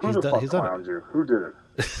Who the fuck clowned you? Who did it?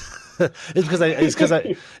 It's because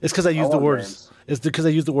I use the words. Names. It's because I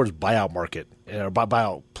use the words buyout market or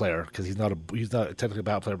buyout player, because he's not technically a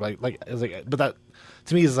buyout player, but but that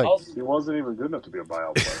to me is like He wasn't even good enough to be a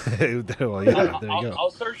buyout player. well, yeah, there you go. I'll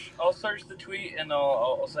search the tweet and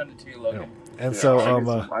I'll send it to you, Logan. Yeah. And so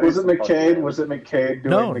Was it McCade? Was it McCade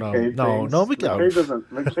doing McCade things? No,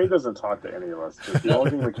 McCade doesn't talk to any of us. The only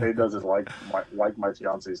thing McCade does is like my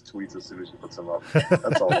fiance's tweets as soon as she puts them up.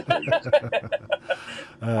 That's all McCade does.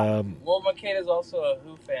 Well, McCade is also a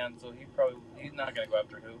Who fan, so he's not going to go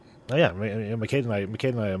after Who. Oh yeah, McCade and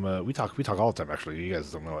I, we talk all the time. Actually, you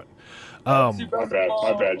guys don't know it. My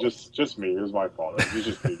bad. Just me. It was my fault. It was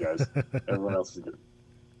just me, guys. Everyone else is good.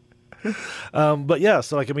 But yeah,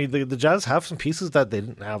 so like, I mean, the Jazz have some pieces that they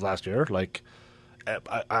didn't have last year. Like,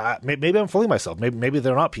 maybe I'm fooling myself. Maybe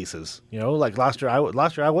they're not pieces. You know, like last year I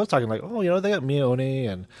was talking like, oh, you know, they got Mione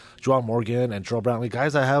and Juwan Morgan and Terrell Brantley,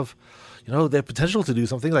 guys that have, you know, they have potential to do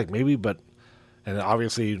something. Like maybe, but. And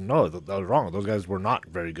obviously, no, that was wrong. Those guys were not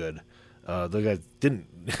very good. Those guys didn't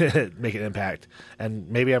make an impact. And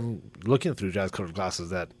maybe I'm looking through Jazz coach glasses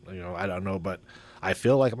that, you know, I don't know, but I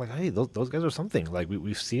feel like I'm like, hey, those guys are something. Like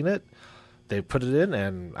we've seen it. They put it in,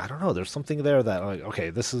 and I don't know. There's something there that, like, okay,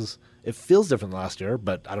 it feels different than last year,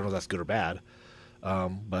 but I don't know if that's good or bad.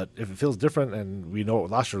 But if it feels different, and we know what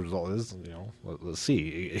last year's result is, you know, let's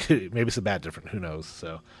see. Maybe it's a bad different. Who knows?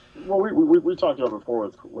 So. Well, we talked about it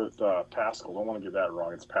before with Pascal. Don't want to get that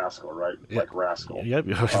wrong. It's Pascal, right? Yeah. Like Rascal. Yep,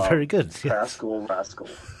 very good. Yes. Pascal, Rascal.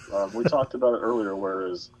 We talked about it earlier.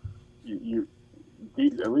 Whereas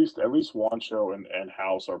at least Juancho and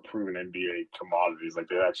House are proven NBA commodities. Like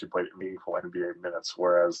they actually played meaningful NBA minutes.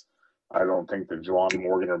 Whereas I don't think that Juwan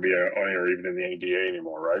Morgan or Mione are even in the NBA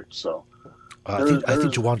anymore, right? So. I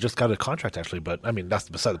think Juwan just got a contract, actually, but I mean that's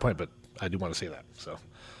beside the point. But I do want to say that. So,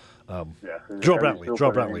 Joe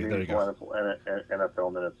Brantley, there you go.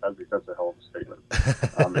 NFL minutes. That's a hell of a statement.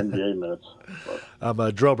 NBA minutes.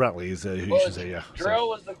 Joe Brantley is who you should say, yeah.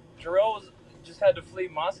 Jarrell just had to flee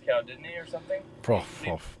Moscow, didn't he, or something?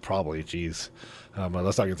 Probably. Geez,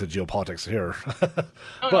 let's not get into geopolitics here.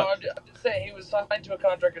 No, I'm just saying he was signed to a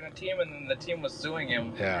contract in a team, and then the team was suing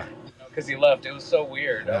him. Yeah. Because he left. It was so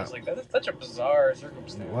weird. Yeah. I was like, that is such a bizarre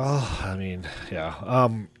circumstance. Well, I mean, yeah.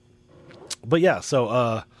 But yeah,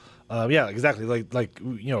 so yeah, exactly. Like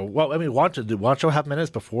you know, well, I mean, did Juancho have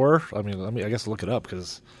minutes before? I mean, I guess look it up,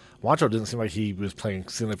 because Juancho didn't seem like he was playing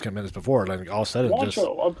significant minutes before. Like all of a sudden, I'm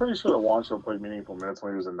pretty sure that Juancho played meaningful minutes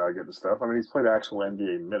when he was a Nugget and stuff. I mean, he's played actual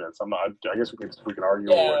NBA minutes. I guess we can argue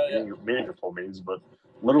what meaningful means, but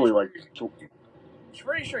literally, like. I'm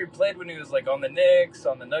pretty sure he played when he was like on the Knicks,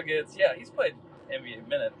 on the Nuggets. Yeah, he's played NBA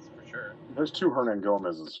minutes for sure. There's two Hernan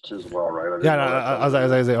Gomez's too as well, right? I was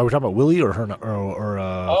are we talking about Willie or Juancho?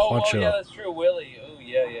 Oh yeah, that's true, Willie. Oh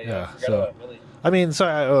yeah. I forgot about Willie. I mean, so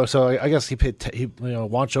I guess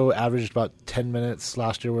Juancho averaged about 10 minutes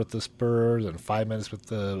last year with the Spurs and 5 minutes with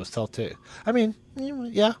the Celtics. I mean,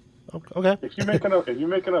 yeah. Okay. If you make enough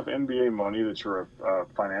NBA money that you're a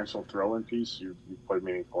financial throw-in piece, you've played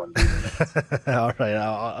meaningful NBA minutes. All right,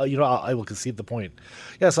 I will concede the point.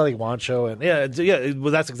 Yes, I think Juancho, and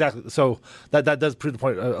well, that's exactly so. That does prove the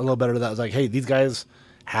point a little better. That was like, hey, these guys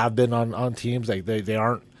have been on teams, like they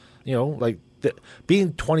aren't, you know, like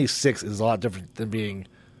being 26 is a lot different than being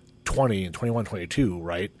 20 and 21, 22,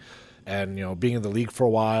 right? And you know, being in the league for a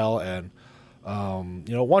while, and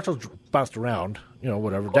you know, Juancho bounced around. You know,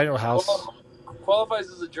 whatever. Daniel House qualifies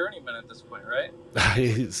as a journeyman at this point, right?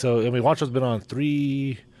 So I mean, Juancho's been on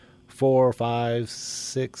 3, 4, 5,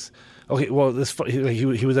 6. Okay, well, he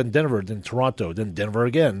was in Denver, then Toronto, then Denver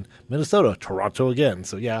again, Minnesota, Toronto again.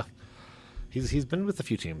 So yeah, he's been with a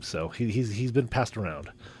few teams. So he's been passed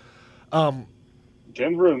around.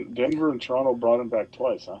 Denver and Toronto brought him back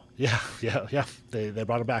twice, huh? Yeah. They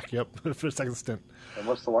brought him back. Yep, for a second stint. They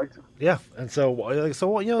must have liked him. Yeah, and so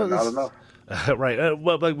you know, not enough. Right.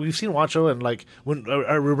 Well, like we've seen Juancho, and like when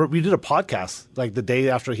we did a podcast like the day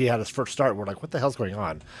after he had his first start, we're like, what the hell's going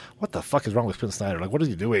on? What the fuck is wrong with Quinn Snyder? Like, what is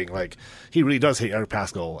he doing? Like, he really does hate Eric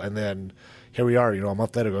Pascal. And then here we are, you know, a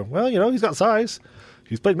month later, going, well, you know, he's got size.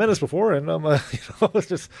 He's played minutes before, and you know, it's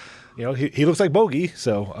just, you know, he looks like Bogey.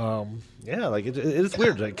 So yeah, like it is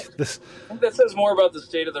weird. Like this. I think that says more about the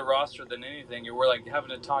state of the roster than anything. We're like having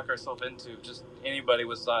to talk ourselves into just anybody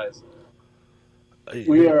with size.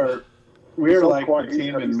 We are We're so like quiet. the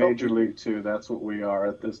team in He's so- Major League 2. That's what we are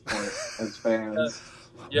at this point as fans.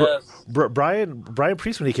 Yes. Brian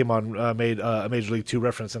Priest, when he came on, made a Major League 2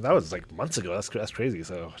 reference, and that was like months ago. That's crazy.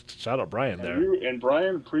 So shout out Brian there. And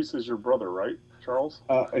Brian Priest is your brother, right, Charles?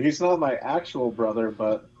 He's not my actual brother,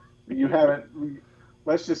 but you haven't.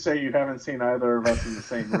 Let's just say you haven't seen either of us in the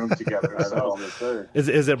same room together. I know, So I'm gonna say.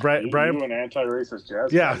 Is it Brian? You an anti-racist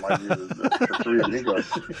jazz Yeah. fan might be the three amigos.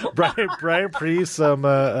 Brian Priest. That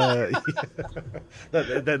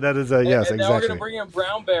is yes, and now we're exactly. gonna bring in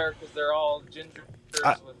Brown Bear because they're all ginger.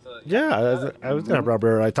 With the, Yeah, I was gonna have Rob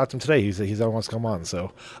Bear. I talked to him today. He's wants to come on.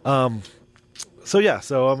 So,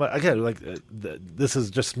 again, like this is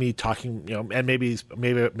just me talking, and maybe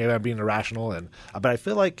I'm being irrational, but I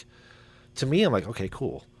feel like, to me, I'm like, okay,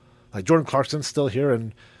 cool. Like Jordan Clarkson's still here,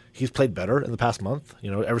 and he's played better in the past month.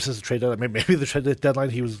 Ever since the trade deadline. Maybe the trade deadline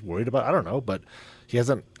he was worried about. I don't know, but he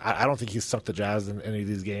hasn't. I don't think he's sucked the Jazz in any of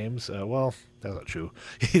these games. Well, that's not true.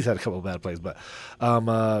 He's had a couple of bad plays, but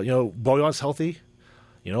Bojan's healthy.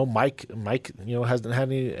 Mike, hasn't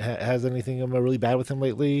had has anything really bad with him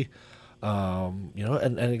lately.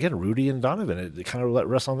 And again, Rudy and Donovan, it kind of let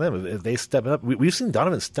rest on them if they step up. We've seen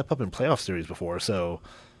Donovan step up in playoff series before, so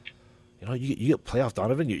you get playoff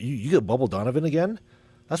Donovan, you get bubble Donovan again.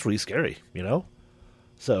 That's really scary,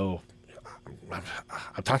 So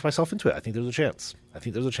I've talked myself into it. I think there's a chance.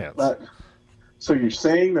 so you're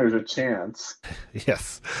saying there's a chance?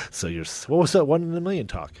 Yes. So what was that 1 in a million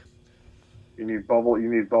talk? You need bubble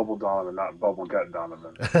Donovan, not bubble gut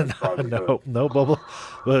Donovan. no bubble.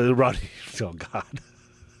 Rodney. Oh God.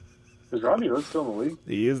 Is Rodney Hood still in the league?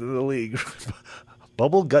 He is in the league.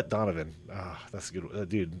 Bubble gut Donovan. That's a good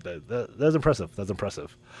dude. That's impressive.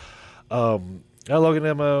 Logan,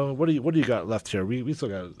 Emma, what do you got left here? We still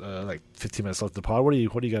got like 15 minutes left to pod. What do you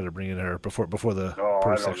got to bring in here before the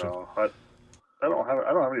produce section? Know. I don't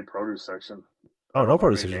have any produce section. Oh, no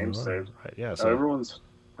produce section. Games saved. Right, yeah. So everyone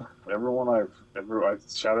I've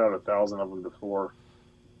shouted out 1,000 of them before.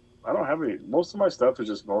 I don't have any. Most of my stuff is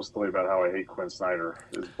just mostly about how I hate Quinn Snyder.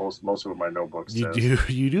 Is most of what my notebook says.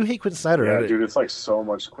 You do hate Quinn Snyder, yeah, right? dude. It's like so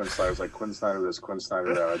much Quinn Snyder. It's like Quinn Snyder this, Quinn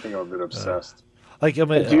Snyder that. I think I'm a bit obsessed. Do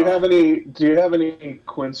you have any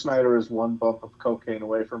Quinn Snyder is one bump of cocaine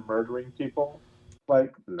away from murdering people?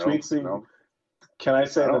 Like tweets? No. Can I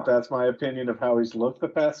say that's my opinion of how he's looked the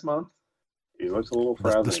past month? He looks a little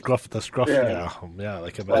frazzled. The scruff, yeah.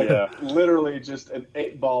 Literally just an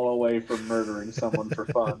 8-ball away from murdering someone for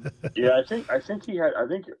fun. Yeah, I think because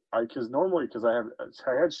normally I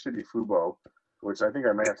had shitty Fubo, which I think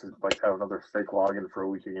I may have to have another fake login for a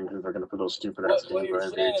week again because they're going to put those stupid ass games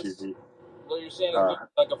on NBA TV. What you're saying is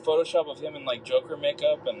like a Photoshop of him in like Joker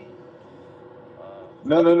makeup and.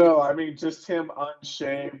 No. I mean, just him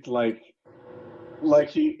unshaved,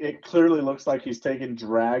 it clearly looks like he's taking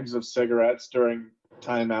drags of cigarettes during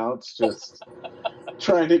timeouts, just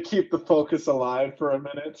trying to keep the focus alive for a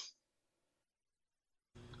minute.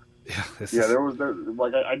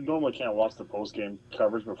 I normally can't watch the post game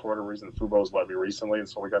coverage, but for whatever reason, Fubo's let me recently, and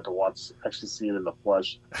so we got to actually see it in the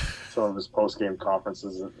flesh. Some of his post game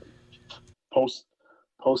conferences, post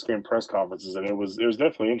game press conferences, and it was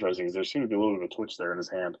definitely interesting because there seemed to be a little bit of a twitch there in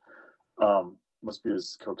his hand. Must be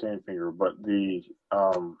his cocaine finger. But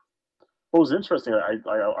what was interesting,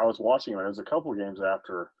 I was watching him, and it was a couple of games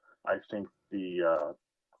after. I think he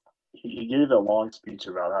gave a long speech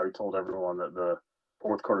about how he told everyone that the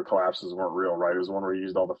fourth quarter collapses weren't real. Right? It was one where he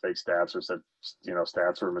used all the fake stats or said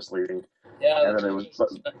stats were misleading. Yeah. And then it was,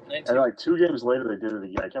 and like 2 games later they did it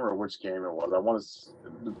again. I can't remember which game it was.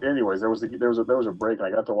 Anyways, there was a break, and I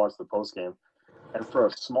got to watch the post game. And for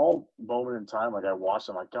a small moment in time, I watched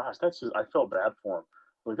him, gosh, I felt bad for him.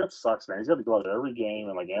 That sucks, man. He's got to go out every game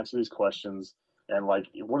and answer these questions. And what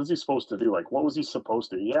is he supposed to do? What was he supposed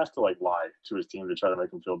to do? He has to lie to his team to try to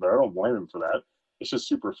make them feel better. I don't blame him for that. It's just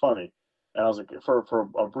super funny. And I was for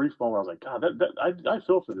a brief moment, I was like, God, I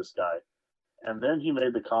feel for this guy. And then he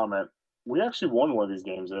made the comment, we actually won one of these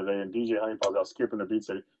games the other day, and DJ Honeypot out skipping the beat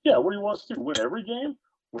said, yeah, what do you want us to do? Win every game?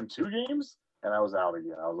 Win 2 games? And I was out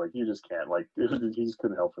again. I was like, you just can't. He just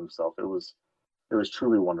couldn't help himself. It was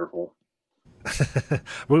truly wonderful.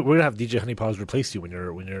 We're gonna have DJ Honeypaws replace you when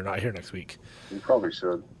you're not here next week. You probably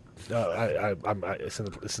should. It's in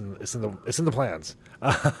the plans.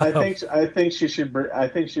 I think she should. I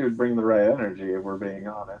think she would bring the right energy if we're being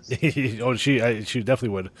honest. She definitely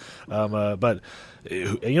would. But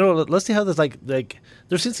let's see how this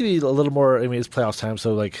there seems to be a little more. I mean, it's playoffs time,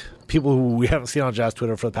 so people who we haven't seen on Jazz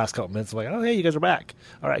Twitter for the past couple minutes, oh hey, you guys are back.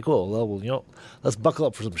 All right, cool. Well, let's buckle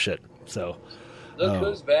up for some shit. So. Look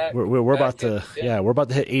who's back. We're about to we're about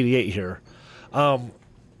to hit 88 here.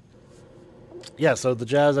 Yeah, so the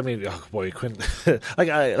Jazz. I mean, oh boy, Quinn.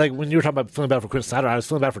 like when you were talking about feeling bad for Quinn Snyder, I was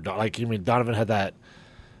feeling bad for Donovan had that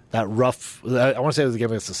rough. I want to say it was the game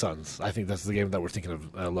against the Suns. I think that's the game that we're thinking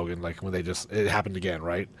of, Logan. Like when it happened again,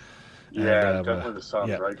 right? Yeah, definitely the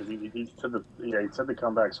Suns, right? Because he said the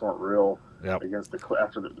comebacks weren't real against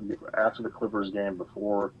after the Clippers game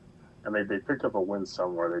before, and they picked up a win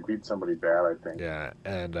somewhere. They beat somebody bad, I think. Yeah,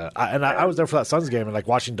 and I was there for that Suns game, and like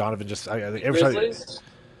watching Donovan just every Grizzlies?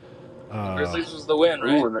 Grizzlies was the win,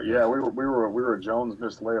 right? We were a Jones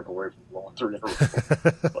missed layup away from blowing 3 in a row.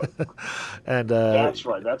 And that's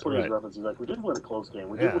right. That's what he was referencing. Like, we did win a close game.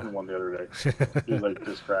 We did win one the other day. He's like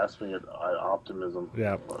just grasping at optimism.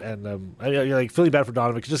 Yeah, and you're like feeling bad for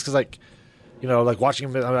Donovan just because like. Like watching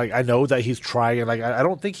him, I know that he's trying, and like I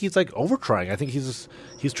don't think he's like over trying. I think he's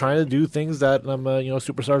trying to do things that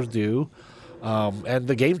superstars do, and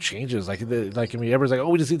the game changes. Everybody's like, oh,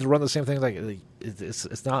 we just need to run the same thing. Like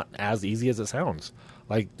it's not as easy as it sounds.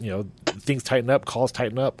 Like things tighten up, calls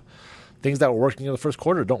tighten up, things that were working in the first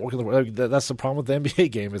quarter don't work in the. That's the problem with the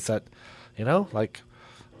NBA game. Is that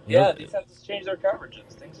defenses change their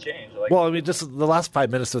coverages. Things change. Well, I mean, just the last 5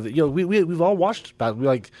 minutes of the, we've all watched.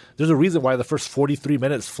 There's a reason why the first 43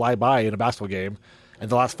 minutes fly by in a basketball game, and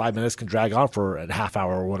the last 5 minutes can drag on for a half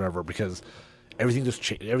hour or whatever because everything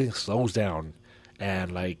everything slows down,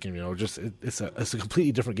 and it's a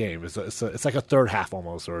completely different game. It's like a third half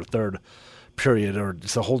almost, or a third period, or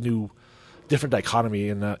it's a whole new different dichotomy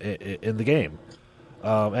in the game.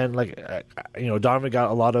 And Donovan got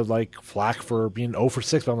a lot of flack for being 0 for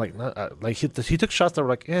 6, but I'm like, he took shots that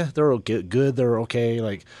were they're okay, good, they're okay.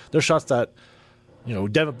 Like there's shots that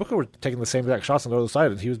Devin Booker were taking the same exact shots on the other side,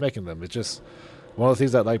 and he was making them. It's just one of the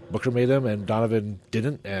things that Booker made them and Donovan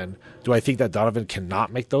didn't. And do I think that Donovan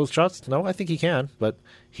cannot make those shots? No, I think he can, but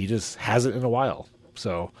he just hasn't in a while.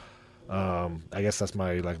 So I guess that's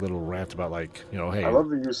my little rant about hey. I love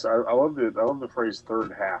the use. I love the phrase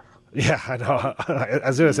third half. Yeah, I know.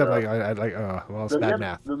 As soon as I said it's bad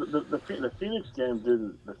math. The Phoenix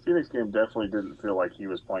game definitely didn't feel like he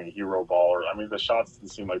was playing hero ball. I mean, the shots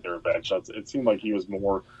didn't seem like they were bad shots. It seemed like he was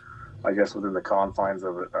more, I guess, within the confines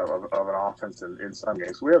of an offense in some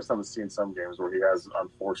games. We have seen some games where he has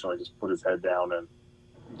unfortunately just put his head down and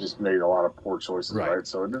just made a lot of poor choices, right?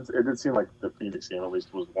 So it did seem like the Phoenix game at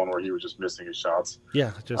least was one where he was just missing his shots.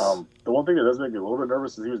 Yeah, just the one thing that does make me a little bit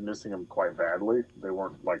nervous is he was missing them quite badly. They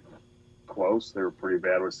weren't close. They were pretty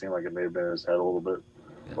bad. It seemed like it may have been in his head a little bit.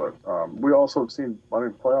 But we also have seen,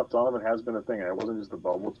 playoff Donovan has been a thing, and it wasn't just the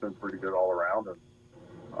bubble. It's been pretty good all around. And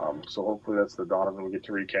so hopefully that's the Donovan we get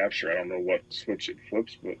to recapture. I don't know what switch it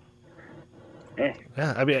flips, but yeah.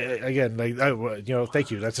 I mean, again, thank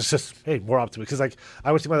you. That's just more optimistic because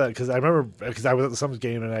I was thinking about that because I remember because I was at the Suns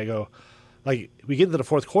game and I go we get into the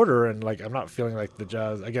fourth quarter and I'm not feeling like the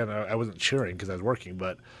Jazz again. I wasn't cheering because I was working,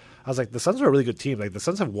 but I was like the Suns are a really good team. The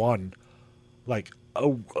Suns have won more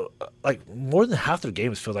than half their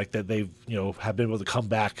games feel like that they've have been able to come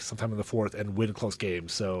back sometime in the fourth and win close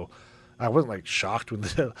games. So I wasn't shocked when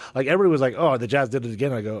everybody was like, oh, the Jazz did it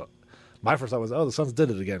again. I go, my first thought was, oh, the Suns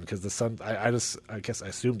did it again because the Suns. I guess I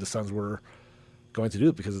assumed the Suns were going to do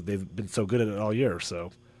it because they've been so good at it all year.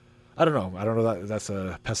 So I don't know. I don't know that that's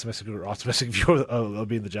a pessimistic or optimistic view of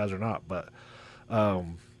being the Jazz or not. But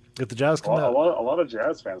if the Jazz come out, a lot of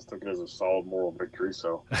Jazz fans took it as a solid moral victory.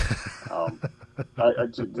 So to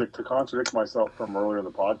contradict myself from earlier in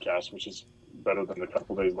the podcast, which is better than a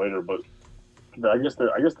couple days later, but I guess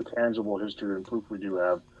the tangible history and proof we do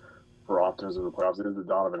have for optimism in the playoffs is that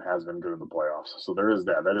Donovan has been good in the playoffs. So there is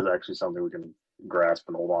that. That is actually something we can grasp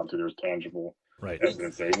and hold on to. There's tangible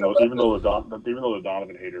evidence there. Even though the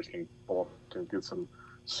Donovan haters can get some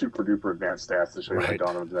super duper advanced stats to show you that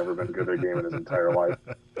Donovan's never been good at a game in his entire life.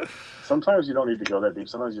 Sometimes you don't need to go that deep.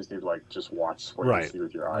 Sometimes you just need to just watch what you see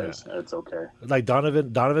with your eyes, and it's okay.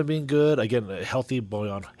 Donovan being good again, healthy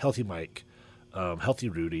Bojan, healthy Mike, healthy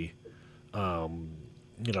Rudy.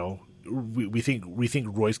 We think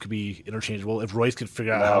Royce could be interchangeable if Royce could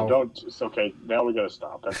figure out how. Don't. It's okay. Now we got to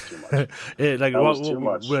stop. That's too much. That was too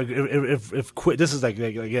much. If this is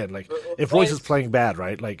again if Royce is playing bad,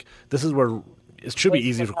 right? This is where it should be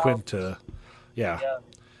easy for Quinn to. Yeah.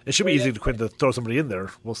 It should be easy for Quinn to throw somebody in there.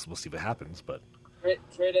 We'll see what happens, but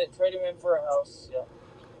trade him in for a House.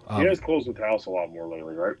 Yeah. He has closed with House a lot more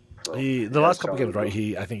lately, right? So the last couple games, right?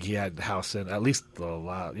 I think he had House in at least the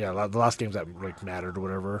last games that mattered or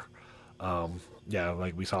whatever.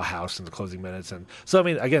 We saw House in the closing minutes, and so I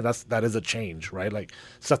mean, again, that is a change, right?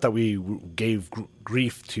 Stuff that we gave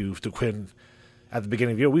grief to Quinn at the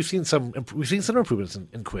beginning of the year. We've seen some improvements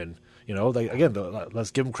in Quinn.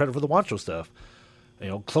 Let's give him credit for the Wancho stuff.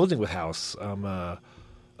 Closing with House.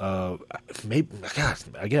 Maybe God,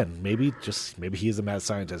 again, maybe he is a mad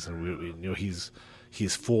scientist, and we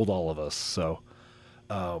he's fooled all of us. So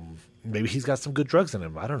maybe he's got some good drugs in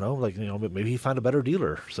him. I don't know, but maybe he found a better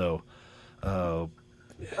dealer. So at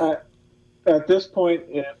this point,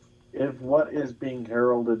 if what is being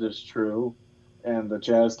heralded is true, and the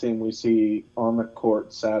Jazz team we see on the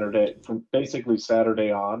court Saturday, from basically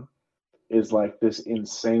Saturday on, is like this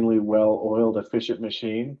insanely well-oiled, efficient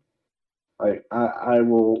machine. I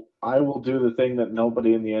will do the thing that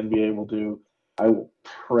nobody in the NBA will do. I will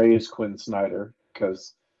praise Quinn Snyder,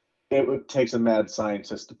 because takes a mad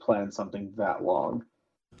scientist to plan something that long.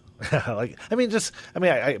 I don't know.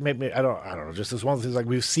 Just as one of the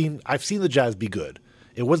things I've seen the Jazz be good.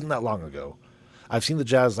 It wasn't that long ago. I've seen the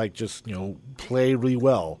Jazz play really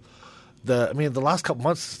well. The last couple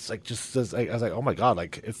months, I was like, oh my God,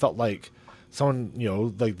 it felt like someone,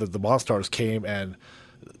 the Monstars came and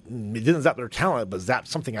it didn't zap their talent, but zapped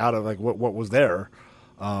something out of what was there.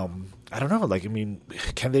 I don't know.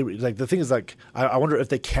 Can they? The thing is, I wonder if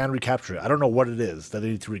they can recapture it. I don't know what it is that they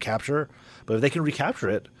need to recapture, but if they can recapture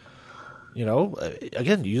it,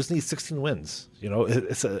 again, you just need 16 wins.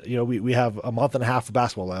 We have a month and a half of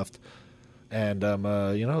basketball left, and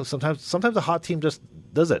sometimes a hot team just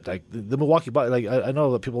does it. Like the Milwaukee Bucks. I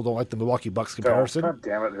know that people don't like the Milwaukee Bucks comparison. God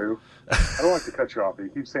damn it, who? I don't like to cut you off, but you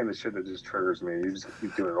keep saying the shit that just triggers me. You just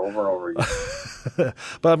keep doing it over and over again.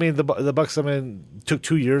 But the Bucks. Took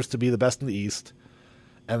 2 years to be the best in the East,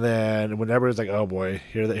 and then whenever it's like, oh boy,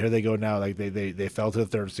 here they go now. They fell to the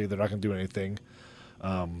third seed. They're not going to do anything.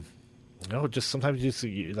 Just sometimes you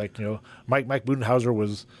see Mike Budenhauser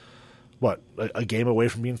was a game away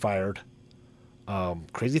from being fired.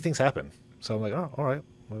 Crazy things happen. So I'm like, oh, all right,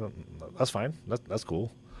 well, that's fine. That's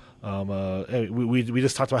cool. We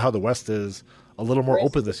just talked about how the West is a little more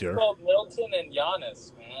open this year. Called Milton and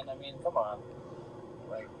Giannis, man. Come on.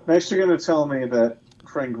 Next, you're going to tell me that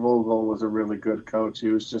Frank Vogel was a really good coach. He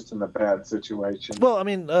was just in a bad situation. Well,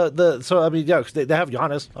 they have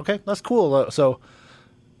Giannis. Okay, that's cool. So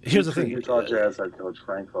here's the thing: Utah Jazz head coach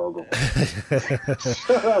Frank Vogel.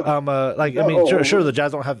 Sure, the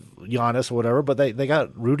Jazz don't have Giannis or whatever, but they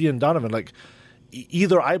got Rudy and Donovan.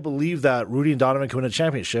 Either I believe that Rudy and Donovan can win a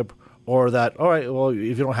championship, or that, all right, well, if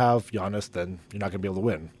you don't have Giannis, then you're not going to be able to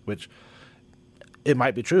win. Which it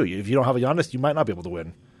might be true. If you don't have a Giannis, you might not be able to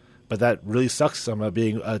win. But that really sucks.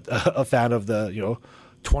 Being a fan of the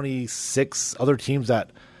 26 other teams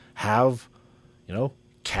that have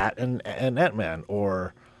Cat and Ant-Man,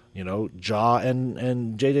 or Ja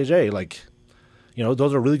and JJJ.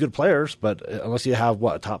 Those are really good players, but unless you have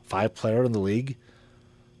a top 5 player in the league,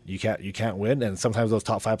 you can't win. And sometimes those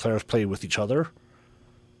top 5 players play with each other.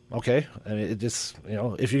 Okay, it just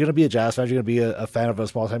if you're going to be a Jazz fan, you're going to be a fan of a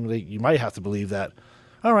small time league, you might have to believe that.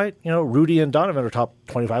 All right, Rudy and Donovan are top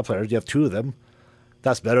 25 players. You have 2 of them.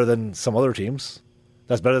 That's better than some other teams.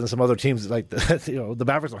 That's better than some other teams the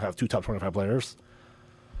Mavericks don't have 2 top 25 players.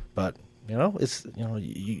 But it's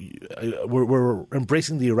we're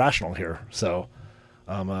embracing the irrational here. So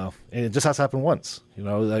and it just has to happen once.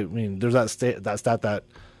 There's that stat that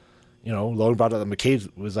Logan brought up that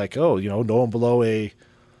McCabe was like, oh, no one below a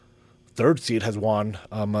 3rd seed has won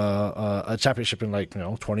a championship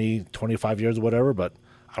in 20, 25 years or whatever. But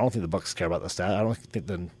I don't think the Bucks care about that stat. I don't think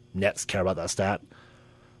the Nets care about that stat.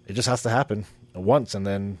 It just has to happen once, and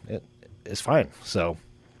then it's fine. So,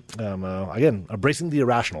 again, embracing the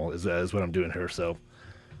irrational is what I'm doing here. So,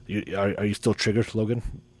 are you still triggered, Logan?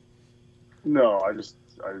 No, I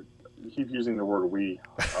keep using the word "we,"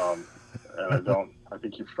 and I don't. I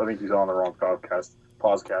think he's on the wrong podcast.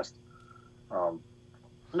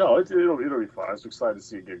 No, it'll be fun. I was excited to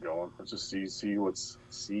see it get going. Let's just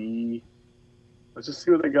Let's just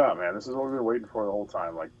see what they got, man. This is what we've been waiting for the whole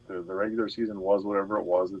time. The regular season was whatever it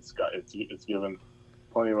was. It's given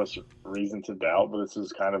plenty of us reason to doubt, but this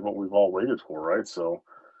is kind of what we've all waited for, right? So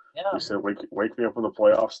we said, wake me up when the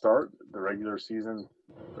playoffs start. The regular season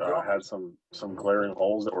had some glaring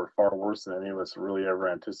holes that were far worse than any of us really ever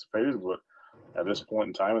anticipated. But at this point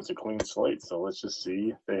in time, it's a clean slate. So let's just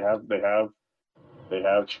see. They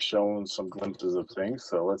have shown some glimpses of things.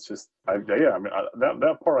 So let's just,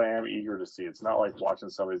 that part I am eager to see. It's not like watching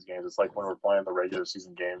some of these games. It's like when we're playing the regular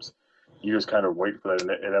season games, you just kind of wait for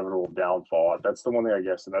that inevitable downfall. That's the one thing, I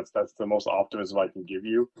guess, and that's the most optimism I can give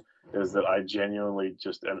you, is that I genuinely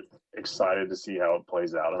just am excited to see how it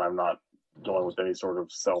plays out, and I'm not going with any sort of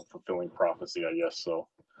self-fulfilling prophecy, I guess. So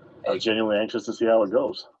I'm genuinely anxious to see how it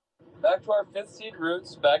goes. Back to our 5th seed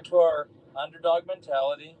roots, back to our underdog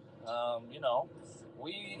mentality.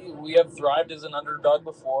 We have thrived as an underdog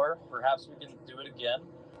before. Perhaps we can do it again.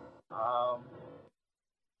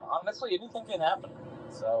 Honestly, anything can happen.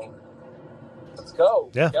 So let's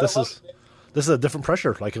go. Yeah, Gotta this love is it. this is a different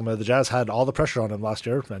pressure. Like the Jazz had all the pressure on them last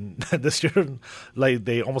year, and this year, like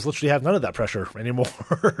they almost literally have none of that pressure anymore.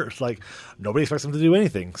 It's like nobody expects them to do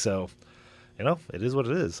anything. So, it is what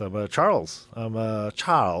it is. Charles.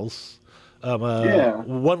 Yeah.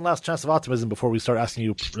 One last chance of optimism before we start asking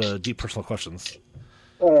you deep personal questions.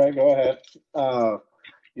 All right, go ahead.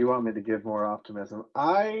 You want me to give more optimism?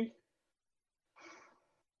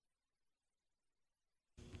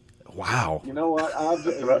 Wow. You know what? That's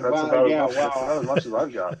wow, about, yeah, as much, that's about wow. as much as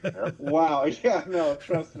I've got. Yep. Wow, yeah, no,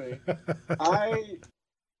 trust me.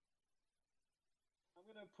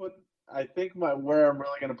 I think where I'm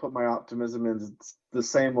really gonna put my optimism is the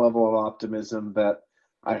same level of optimism that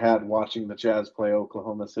I had watching the Jazz play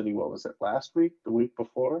Oklahoma City. What was it, last week? The week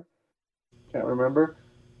before? Can't remember.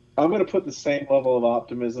 I'm gonna put the same level of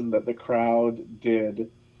optimism that the crowd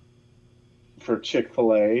did for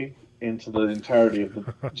Chick-fil-A into the entirety of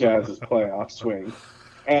the Jazz's playoff swing.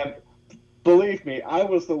 And believe me, I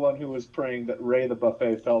was the one who was praying that Ray the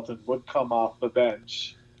Buffet Felton would come off the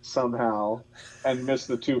bench somehow and miss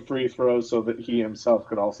the 2 free throws so that he himself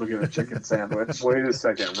could also get a chicken sandwich. Wait a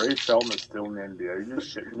second. Ray Felton is still in the NBA. Are you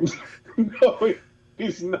shitting me? No,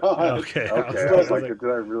 he's not. Okay. Okay. I was like, did I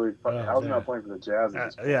really? How's he not playing for the Jazz?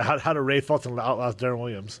 Yeah. How did Ray Fulton outlast Darren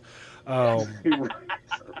Williams?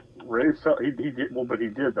 Ray felt he did well, but he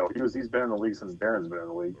did though. He's been in the league since Darren's been in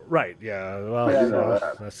the league. Right. Yeah. Well, Yeah,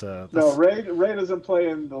 that's No, Ray doesn't play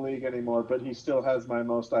in the league anymore, but he still has my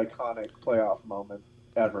most iconic playoff moment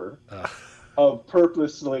ever of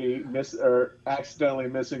purposely accidentally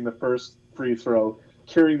missing the first free throw,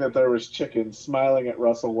 hearing that there was chicken, smiling at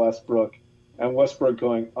Russell Westbrook, and Westbrook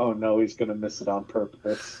going, "Oh no, he's going to miss it on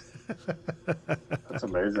purpose." That's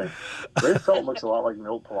amazing. Ray Felton looks a lot like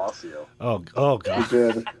Milt Palacio. Oh God. He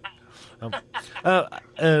did.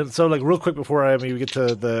 And so, like, real quick before we get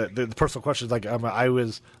to the personal questions, like, I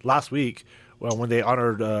was last week when they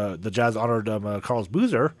honored the Jazz honored Carlos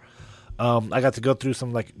Boozer. I got to go through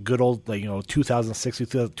some like good old 2006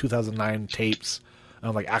 2009 tapes,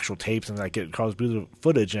 like actual tapes, and like get Carlos Boozer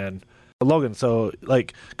footage and Logan. So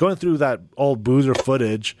like going through that old Boozer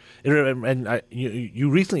footage, you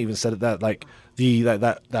recently even said that like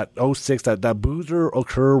that 06 that Boozer,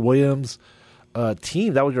 Okur, Williams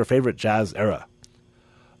team, that was your favorite Jazz era.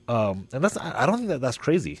 And I don't think that's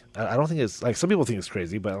crazy. I don't think it's like some people think it's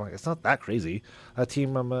crazy, but like, it's not that crazy. That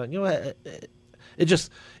team,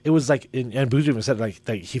 it was like, and Boozer even said like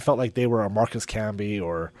he felt like they were a Marcus Camby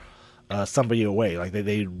or somebody away. Like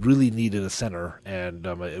they really needed a center, and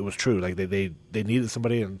it was true. Like they needed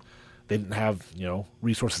somebody, and they didn't have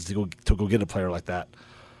resources to go get a player like that.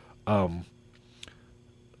 But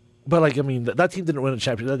like I mean, that team didn't win a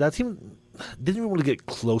championship. That team didn't even really get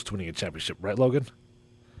close to winning a championship, right, Logan?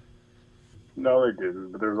 No, they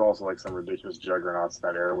didn't. But there's also like some ridiculous juggernauts in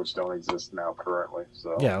that era which don't exist now currently.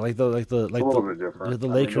 So yeah, it's a little bit different. The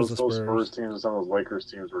Lakers, those Spurs teams, and some of those Lakers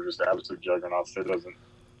teams were just absolute juggernauts.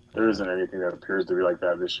 There isn't anything that appears to be like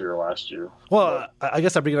that this year or last year. Well, I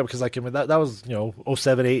guess I bring it up because like I mean that was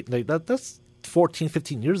 07, 08, like that's 14,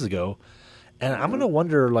 15 years ago, and I'm gonna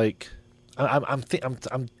wonder like I'm thinking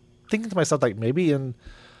to myself like maybe in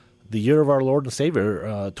the year of our Lord and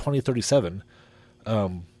Savior 2037.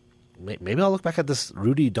 Maybe I'll look back at this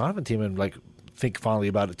Rudy Donovan team and like think fondly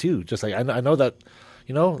about it too. Just like I know that,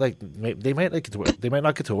 like they might not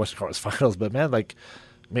get to a Western Conference Finals, but man, like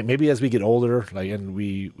maybe as we get older, like and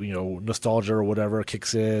we nostalgia or whatever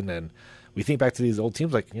kicks in, and we think back to these old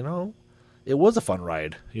teams, like it was a fun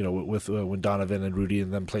ride, with when Donovan and Rudy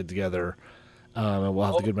and them played together, and we'll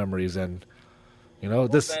have the good memories and.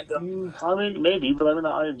 This. I mean, maybe, but I mean,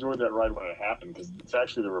 I enjoyed that ride when it happened because it's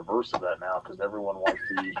actually the reverse of that now because everyone wants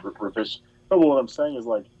to use revision. But what I'm saying is,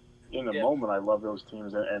 like, in the moment, I love those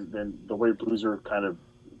teams, and then the way Boozer kind of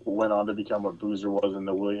went on to become what Boozer was, and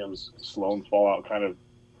the Williams Sloan fallout kind of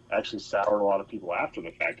actually soured a lot of people after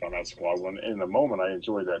the fact on that squad. When in the moment, I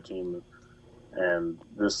enjoyed that team, and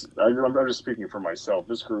this, I'm just speaking for myself.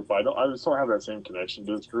 This group, I just don't have that same connection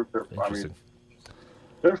to this group.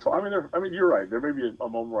 I mean, you're right. There may be a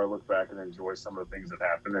moment where I look back and enjoy some of the things that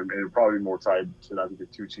happened, and it'd probably be more tied to not the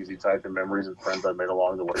too cheesy type and memories and friends I've made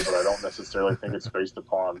along the way. But I don't necessarily think it's based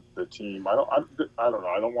upon the team. I don't know.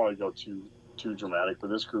 I don't want to go too dramatic,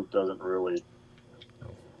 but this group doesn't really.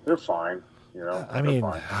 They're fine. I mean,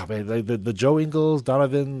 the Joe Ingles,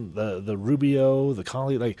 Donovan, the Rubio, the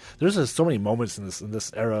Conley. Like, there's just so many moments in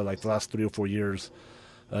this era, like the last 3 or 4 years,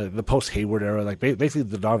 the post Hayward era, like basically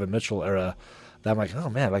the Donovan Mitchell era. That I'm like, oh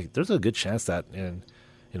man, like there's a good chance that, and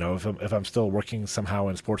if I'm still working somehow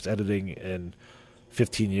in sports editing and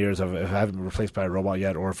 15 years if I haven't been replaced by a robot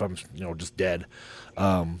yet, or if I'm just dead.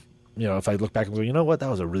 If I look back and go, you know what, that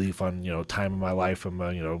was a really fun time in my life.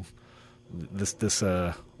 This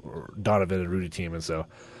Donovan and Rudy team, and so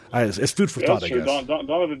it's food for thought. I guess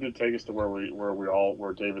Donovan did take us to where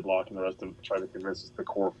David Locke and the rest of them tried to convince us the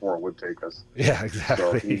core four would take us. Yeah,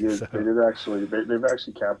 exactly. So they've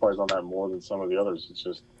actually capitalized on that more than some of the others. It's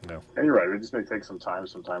just and you're right. It just may take some time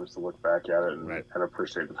sometimes to look back at it and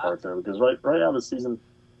appreciate the parts in it, because right now the season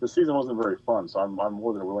wasn't very fun. So I'm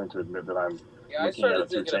more than willing to admit that I'm looking at it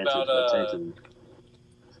through tainted.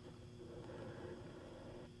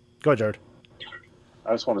 Go ahead, Jared.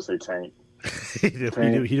 I just want to say taint. He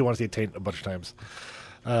didn't want to say taint a bunch of times.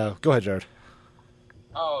 Go ahead, Jared.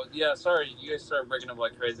 Oh, yeah, sorry. You guys started breaking up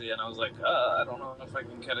like crazy, and I was like, I don't know if I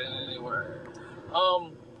can cut it anywhere.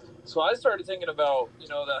 So I started thinking about,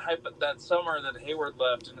 that summer that Hayward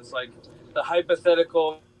left, and it's like the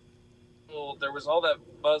hypothetical. There was all that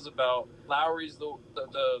buzz about Lowry's the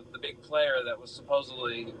big player that was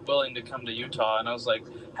supposedly willing to come to Utah, and I was like,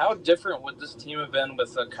 how different would this team have been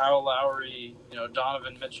with a Kyle Lowry,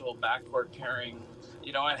 Donovan Mitchell backcourt pairing,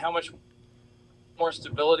 and how much more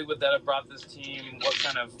stability would that have brought this team? What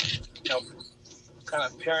kind of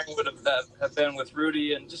pairing would that have been with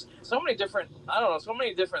Rudy, and just so many different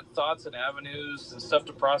thoughts and avenues and stuff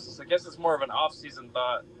to process. I guess it's more of an off-season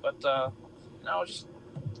thought, but just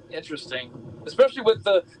interesting, especially with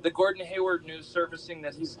the Gordon Hayward news surfacing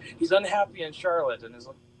that he's unhappy in Charlotte and is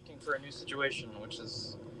looking for a new situation, which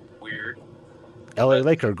is weird. LA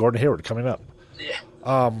Laker Gordon Hayward coming up. Yeah.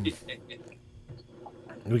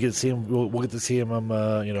 We get to see him. We'll get to see him.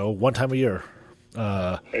 One time a year.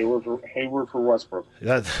 Hayward for Westbrook.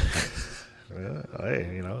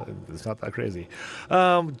 Hey, it's not that crazy.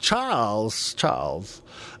 Charles.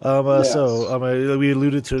 Yes. So we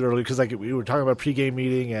alluded to it earlier because we were talking about pregame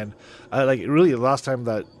meeting, and really the last time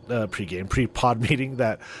that pre-pod meeting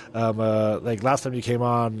that last time you came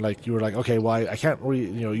on, you were like, okay, well I can't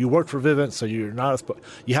really, you work for Vivint, so you're not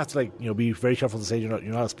you have to be very careful to say you're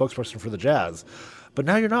not a spokesperson for the Jazz, but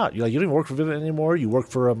now you're not. You don't even work for Vivint anymore. You work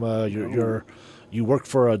for You work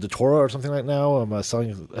for DeTora or something like now,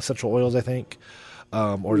 selling essential oils, I think,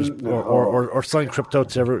 or selling crypto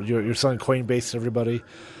to you're selling Coinbase to everybody.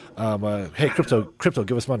 Hey, crypto,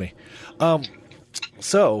 give us money. Give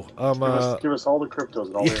us all the cryptos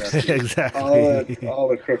and all the NFTs. Exactly. All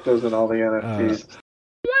the cryptos and all the NFTs.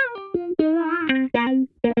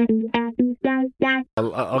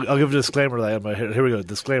 I'll give a disclaimer that here we go.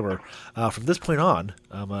 Disclaimer. From this point on,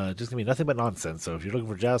 just gonna be nothing but nonsense. So if you're looking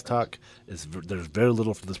for Jazz talk, there's very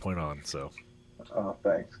little from this point on. So. Oh,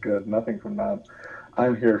 thanks. Good. Nothing from that.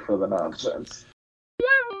 I'm here for the nonsense.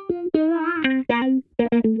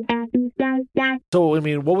 So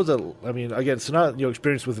what was it? Again, so now your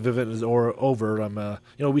experience with Vivint is over.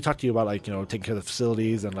 We talked to you about taking care of the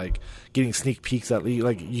facilities and getting sneak peeks at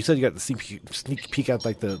you said you got the sneak peek at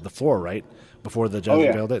the floor, right, before the Jazz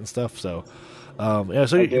unveiled it and stuff. So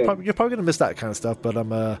so you're probably gonna miss that kind of stuff. But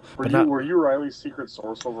were you Riley's secret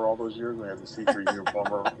source over all those years? We had the secret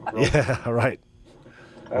uniform. Yeah, right.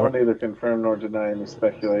 I will neither confirm nor deny any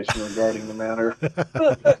speculation regarding the matter.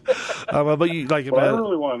 But you what I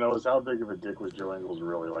really want to know is how big of a dick was Joe Ingles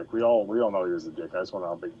really? We all know he was a dick. I just want to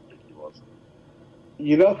know how big a dick he was.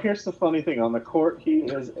 Here's the funny thing. On the court, he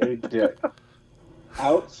is a dick.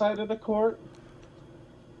 Outside of the court,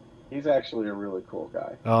 he's actually a really cool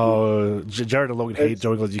guy. Oh, Jared and Logan hate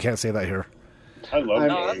Joe Ingles. You can't say that here. I love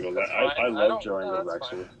Joe Ingles. I love Joe Ingles,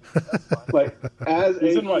 actually.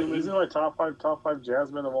 He's my top five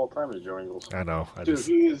Jazzmen of all time is Joe Ingles. I know.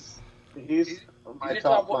 He's my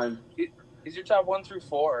top five. He's your top 1 through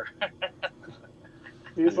 4.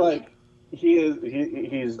 He's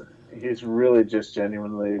really just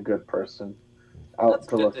genuinely a good person, out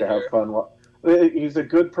to look to have fun. He's a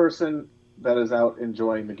good person that is out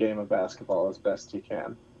enjoying the game of basketball as best he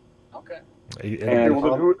can. Okay. And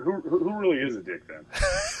who really is a dick then?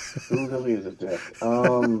 Who really is a dick?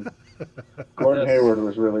 Gordon Hayward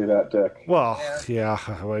was really that dick. Well, yeah.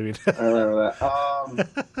 I remember that.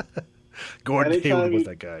 Gordon Hayward was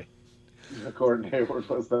that guy. Gordon Hayward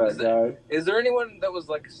was that guy. Is there anyone that was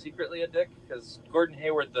secretly a dick? Because Gordon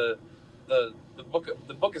Hayward, the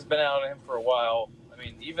book has been out on him for a while.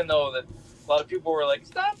 Even though that a lot of people were like,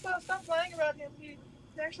 stop lying about him. He's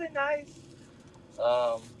actually nice.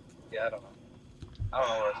 I don't know. I don't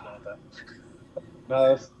know where it's going with that.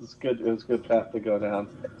 No, it's good. It was a good path to go down.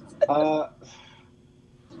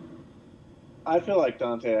 I feel like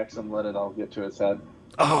Dante Exum let it all get to his head.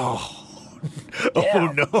 Oh,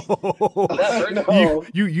 Oh no! No.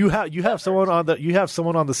 You have someone on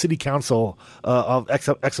the city council of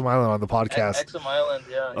Exum Island on the podcast. Exum Island,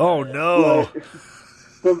 yeah. Oh yeah. no!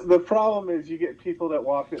 The problem is you get people that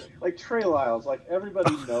walk in, like Trey Lyles. Like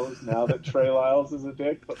everybody knows now that Trey Lyles is a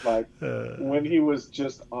dick, but like when he was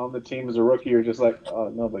just on the team as a rookie, you're just like, oh,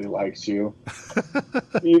 nobody likes you.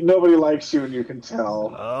 Nobody likes you, and you can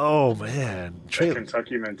tell. Oh man, Trey,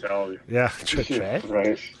 Kentucky mentality. Yeah, Trey.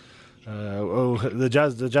 Right. The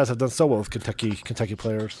Jazz have done so well with Kentucky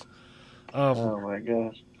players. Oh my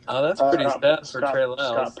gosh. Oh, that's pretty sad for Trey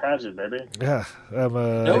Lyles. Scott Padgett, baby. Yeah.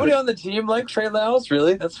 Nobody on the team like Trey Lyles?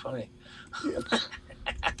 Really? That's funny.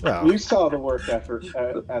 Well, You saw the work effort he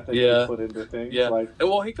put into things. Yeah. Like,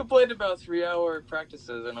 Well, he complained about 3-hour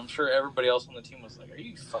practices, and I'm sure everybody else on the team was like, "Are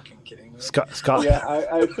you fucking kidding me?" Scott. yeah,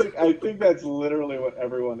 I think that's literally what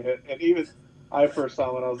everyone hit. And even I first saw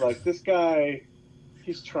him and I was like, this guy,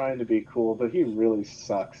 he's trying to be cool, but he really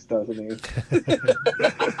sucks, doesn't he?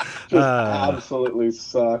 Just absolutely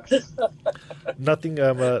sucks. Nothing.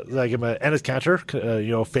 Like Ennis Cantor,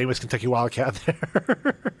 famous Kentucky Wildcat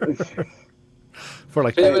there. For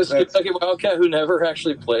like famous Kentucky Wildcat who never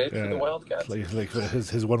actually played for the Wildcats. Like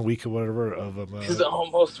his 1 week or whatever of He's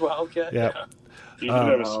almost Wildcat. Yeah. You do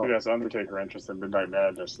have a sweet ass Undertaker interest in Midnight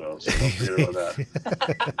Madness, though. So don't forget about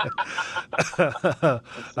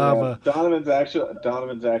that.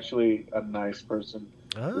 Donovan's actually a nice person.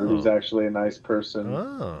 Rudy's actually a nice person.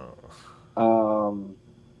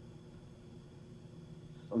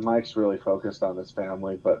 Mike's really focused on his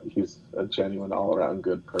family, but he's a genuine all-around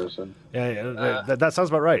good person. Yeah, that sounds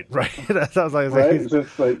about right. Right? That sounds like right.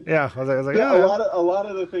 Just like, yeah. I was like, yeah. A lot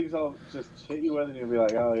of the things I'll just hit you with, and you'll be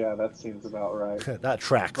like, oh yeah, that seems about right. That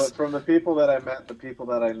tracks. But from the people that I met, the people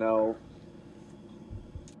that I know,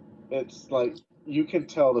 it's like you can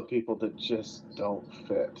tell the people that just don't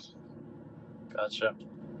fit. Gotcha.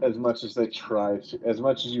 As much as they try to, as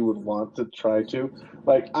much as you would want to try to.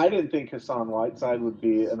 Like, I didn't think Hassan Whiteside would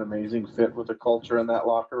be an amazing fit with the culture in that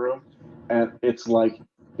locker room. And it's like,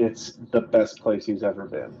 it's the best place he's ever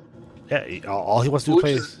been. Yeah, all he wants to do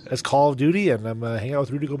is Call of Duty and hang out with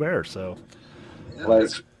Rudy Gobert. So,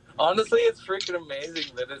 honestly, it's freaking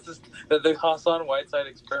amazing that the Hassan Whiteside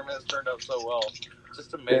experiment has turned out so well.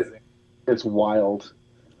 Just amazing. It's wild.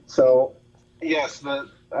 So, yes,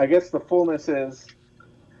 I guess the fullness is,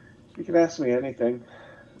 you can ask me anything.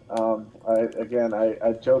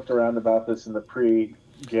 I joked around about this in the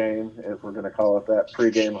pre-game, if we're going to call it that,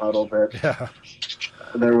 pre-game huddle bit. Yeah.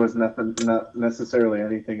 There was not necessarily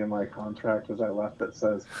anything in my contract as I left that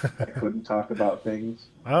says I couldn't talk about things.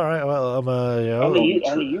 All right. Well,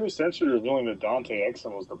 you essentially revealing that Dante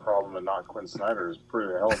Exum was the problem and not Quinn Snyder is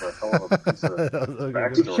pretty hell of a piece of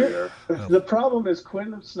backstory there. The problem is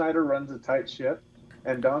Quinn Snyder runs a tight ship,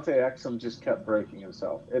 and Dante Exum just kept breaking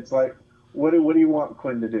himself. It's like, what do you want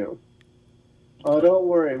Quinn to do? Oh, don't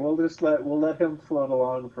worry, we'll let him float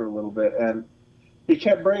along for a little bit, and he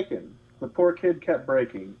kept breaking. The poor kid kept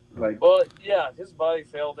breaking. Well, yeah, his body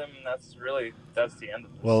failed him, and that's the end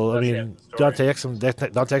of this. Well, I mean, Dante Exum is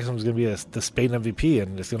going to be the Spain MVP,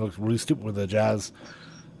 and it's going to look really stupid when the Jazz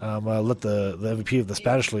let the MVP of the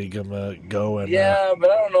Spanish League go. And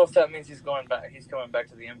but I don't know if that means he's going back. He's coming back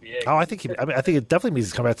to the NBA. Oh, I think it definitely means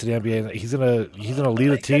he's coming back to the NBA, and he's gonna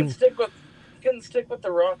lead a team. He couldn't stick with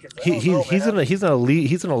the Rockets. He's gonna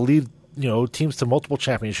lead teams to multiple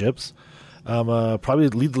championships. Probably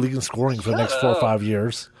lead the league in scoring for the next 4 or 5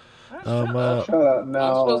 years. Shut up! No,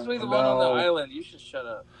 I'm supposed to be the one on the island. You should shut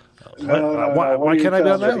up. Why can't I be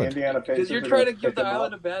on the island? Because you're trying to give the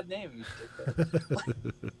island a bad name.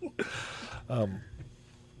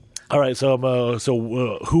 All right, so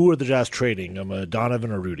who are the Jazz trading?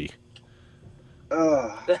 Donovan or Rudy?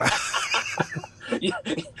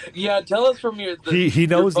 Yeah, tell us from he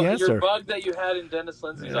knows the answer. Your bug that you had in Dennis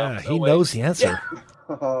Lindsay's office. He knows the answer.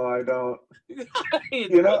 Oh, I don't.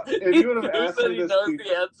 If you would have asked me this,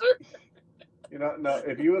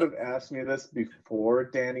 if you would have asked me this before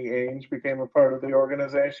Danny Ainge became a part of the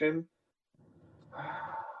organization,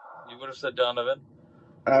 you would have said Donovan.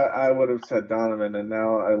 I would have said Donovan, and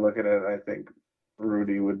now I look at it, and I think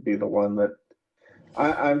Rudy would be the one that.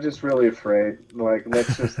 I'm just really afraid. Like,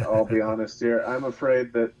 let's just all be honest here. I'm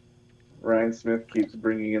afraid that Ryan Smith keeps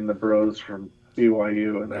bringing in the bros from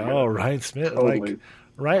BYU, and Ryan Smith, totally.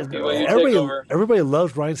 Everybody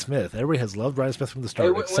loves Ryan Smith. Everybody has loved Ryan Smith from the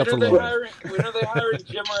start, except for Lloyd. When are they hiring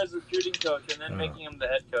Jimmer as a shooting coach and then making him the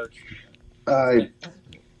head coach?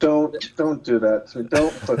 Don't do that. So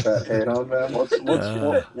don't put that hate on them.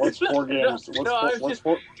 What's 4 games?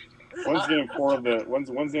 When's game 4 of the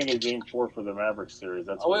when's the end of game 4 for the Mavericks series?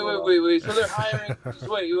 That's wait. So they're hiring.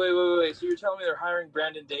 wait. So you're telling me they're hiring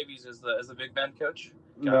Brandon Davies as the big man coach?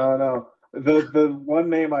 No. The one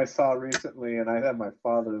name I saw recently, and I have my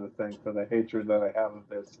father to thank for the hatred that I have of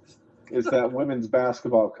this, is that women's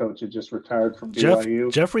basketball coach who just retired from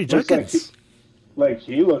BYU. Jeffrey Jenkins.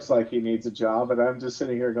 He looks like he needs a job, and I'm just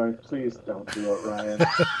sitting here going, please don't do it, Ryan.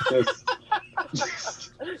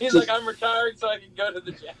 He's like, I'm retiring so I can go to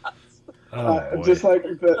the Jazz.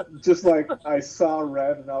 Just like I saw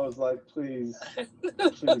red, and I was like, please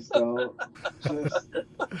don't.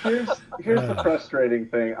 Here's the frustrating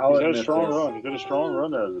thing. He had a strong run. He did a strong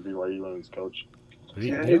run there as a BYU women's coach.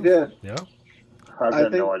 Yeah, he did. Yeah. I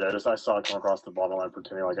had no idea. I saw it come across the bottom line,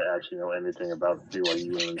 pretending like I actually know anything about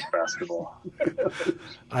BYU women's basketball.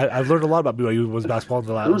 I've learned a lot about BYU women's basketball in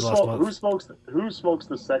the last month. Who smokes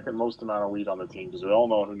the second most amount of weed on the team? Because we all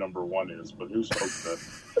know who number 1 is, but who smokes the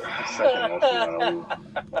second most amount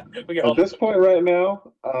of weed? At this point right now,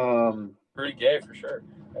 Rudy Gay for sure.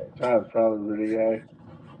 Probably Rudy Gay.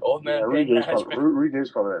 Old man. Rudy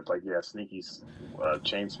Gay's probably that, like, sneaky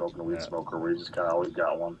chain smoking weed smoker where you just kind of always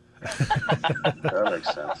got one. That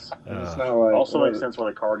makes sense. Also makes sense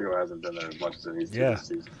why the cardio hasn't been there as much as it needs to this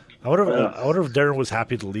season. I wonder if Darren was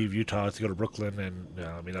happy to leave Utah to go to Brooklyn, and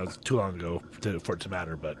I mean that was too long ago for it to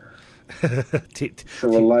matter. But so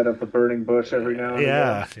we'll light up the burning bush every now and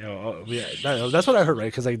then. That's what I heard,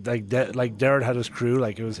 right? Because like Darren had his crew,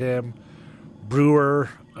 like it was him, Brewer,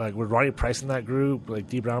 like with Ronnie Price in that group, like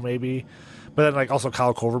D Brown maybe. But then, like, also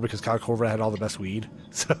Kyle Korver, because Kyle Korver had all the best weed.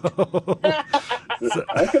 So,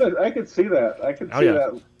 I could see that. I could see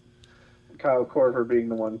that Kyle Korver being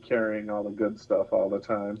the one carrying all the good stuff all the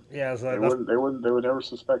time. Yeah, so they would never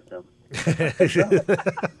suspect him.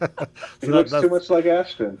 He looks too much like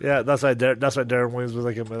Ashton. Yeah, that's why Darren Williams was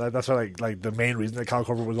like. That's why like the main reason that Kyle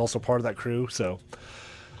Korver was also part of that crew. So.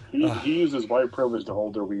 He uses white privilege to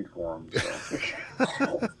hold their weed for him.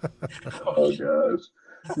 So. Oh gosh.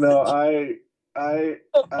 No, I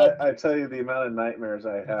tell you the amount of nightmares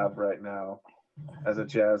I have right now as a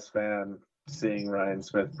Jazz fan, seeing Ryan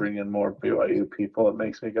Smith bring in more BYU people, it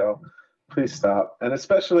makes me go, please stop. And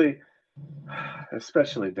especially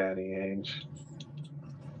Danny Ainge.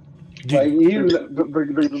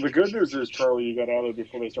 The good news is, Charlie, you got out of it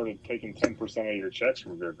before they started taking 10% of your checks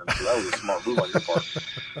from Vivian, so that was a smart move on your part.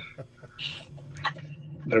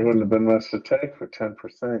 There wouldn't have been much to take for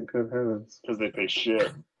 10%. Good heavens! Because they pay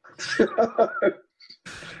shit.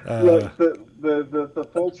 Look, the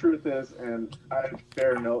full truth is, and I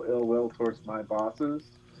bear no ill will towards my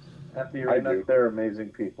bosses at the arena. They're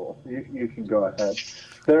amazing people. You can go ahead.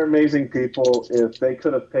 They're amazing people. If they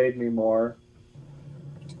could have paid me more,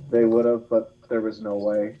 they would have, but there was no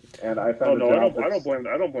way. And I found. I don't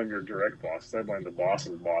blame your direct boss. I blame the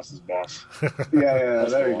boss's boss's boss. Yeah.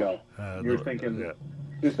 There you go. You're thinking. Yeah.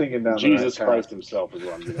 You're thinking down Jesus Christ himself is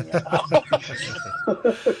what I'm getting at.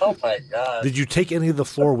 Oh my God! Did you take any of the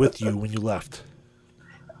floor with you when you left?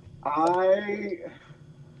 I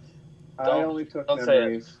only took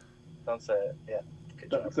memories. Don't say it. Yeah.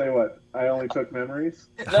 Don't say what? I only took memories?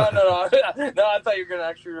 No. I thought you were going to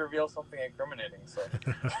actually reveal something incriminating. So.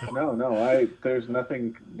 No. There's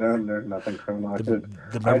nothing. There's nothing criminal.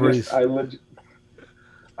 The memories.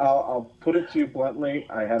 I'll put it to you bluntly.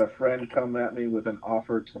 I had a friend come at me with an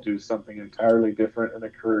offer to do something entirely different in a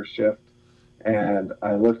career shift, and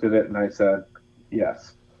I looked at it and I said,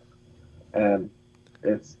 yes. And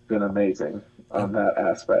it's been amazing on that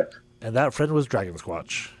aspect. And that friend was Dragon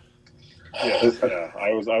Squatch. Yeah.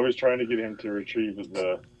 I was trying to get him to retrieve it's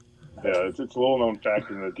a little known fact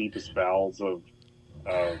in the deepest bowels of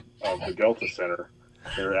the Delta Center.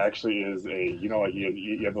 There actually is you have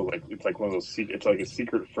it's like one of those it's like a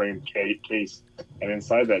secret frame case, and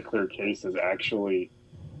inside that clear case is actually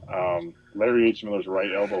Larry H. Miller's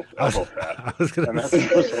right elbow fat. And that's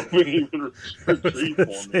what he would retrieve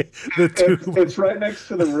for me. It's right next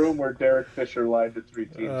to the room where Derek Fisher lied to 3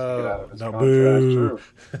 teams to get out of his contract.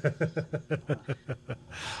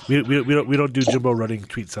 We don't do Jimbo running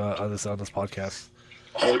tweets on this podcast.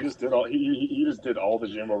 Oh, he just did all the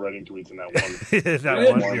Jimbo Redding tweets in that one.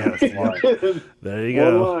 There you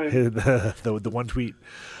go. The one tweet.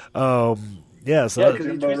 So because he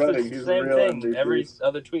tweets the same thing MVP. Every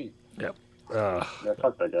other tweet. Yep.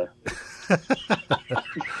 Fuck that guy.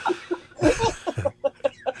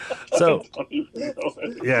 So I don't even know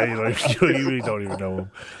that. yeah, you really don't even know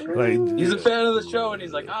him. Like He's a fan of the show, and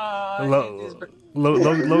he's like,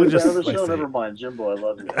 Logan just Fan of the like show, say, never mind. Jimbo, I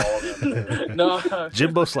love you. All of them. no.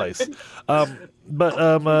 Jimbo Slice.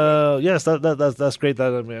 Yes, that's great.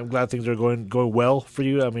 That I mean, I'm glad things are going well for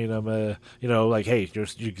you. I mean, like, hey,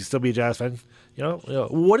 you can still be a Jazz fan.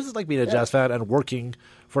 What is it like being a Jazz fan and working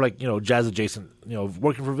for like Jazz adjacent?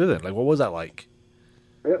 Working for Vivint. Like, what was that like?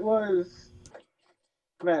 It was,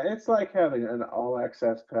 man, it's like having an all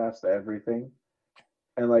access pass to everything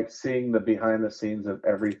and like seeing the behind the scenes of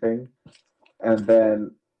everything, and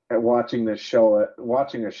then watching a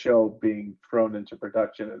show being thrown into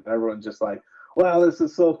production, and everyone's just like, wow, this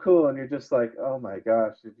is so cool. And you're just like, oh my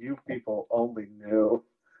gosh, if you people only knew.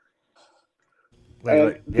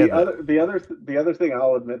 The other thing,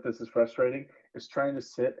 I'll admit this is frustrating, is trying to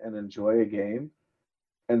sit and enjoy a game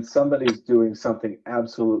and somebody's doing something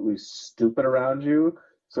absolutely stupid around you.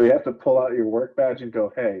 So you have to pull out your work badge and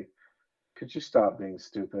go, hey, could you stop being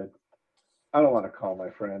stupid? I don't want to call my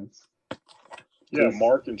friends. Yeah,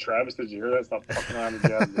 Mark and Travis, did you hear that? Stop fucking around the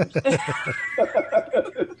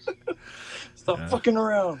Jazz. Stop fucking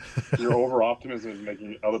around. Your over optimism is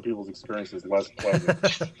making other people's experiences less pleasant.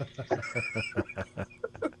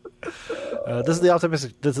 This is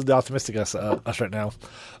the optimistic us right now.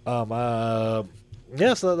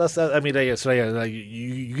 Yeah, so that's that. I mean,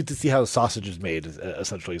 you get to see how the sausage is made,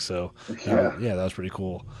 essentially. So, that was pretty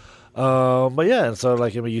cool. But yeah, and so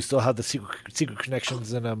like, I mean, you still have the secret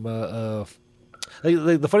connections, and the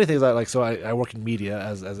funny thing is that so I work in media,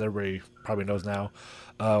 as everybody probably knows now,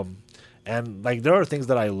 and like there are things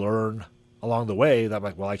that I learn along the way that I'm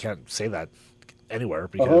like, well, I can't say that anywhere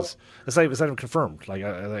because it's not even confirmed.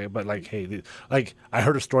 But like, hey, like I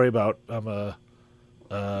heard a story about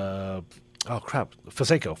oh crap,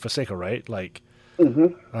 Fasenko, right? Like,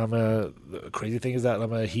 the crazy thing is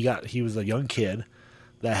that he was a young kid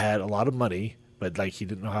that had a lot of money, but like he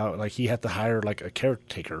didn't know how. Like he had to hire like a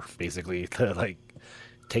caretaker basically to like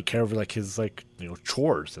take care of like his like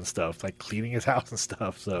chores and stuff, like cleaning his house and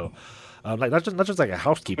stuff. So. Like not just like a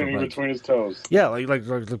housekeeper, Cleaning but between his toes. Yeah, like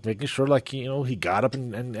making sure like he got up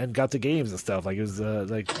and got to games and stuff. Like it was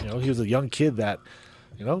he was a young kid that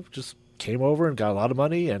just came over and got a lot of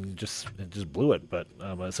money and just blew it. But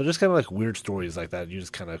so just kind of like weird stories like that. You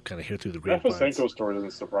just kind of hear through the grapevine. That Fasenko story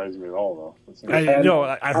doesn't surprise me at all, though.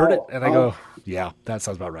 I heard it and I go, yeah, that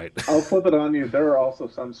sounds about right. I'll flip it on you. There are also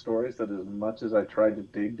some stories that, as much as I tried to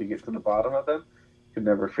dig to get to the bottom of them, could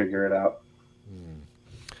never figure it out.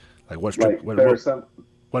 Like what strip?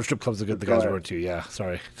 What strip clubs the guys were to? Yeah,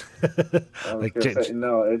 sorry.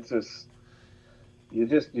 No, it's just you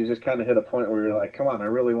just kind of hit a point where you're like, come on, I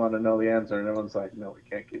really want to know the answer, and everyone's like, no, we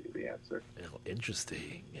can't give you the answer.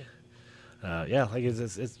 Interesting. Yeah, like it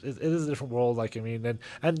is a different world. Like I mean,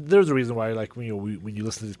 and there's a reason why like when you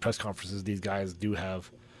listen to these press conferences, these guys do have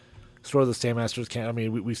sort of the same answers. I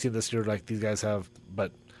mean, we've seen this year like these guys have,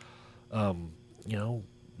 but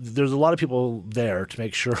there's a lot of people there to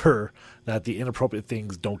make sure that the inappropriate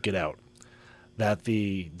things don't get out, that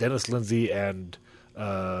the Dennis Lindsay and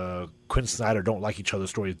Quinn Snyder don't like each other's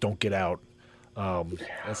stories don't get out. And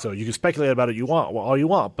so you can speculate about it all you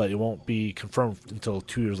want, but it won't be confirmed until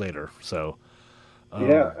 2 years later. So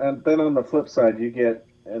yeah, and then on the flip side, you get,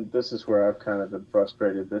 and this is where I've kind of been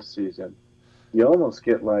frustrated this season, you almost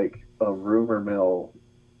get like a rumor mill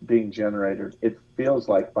being generated. It feels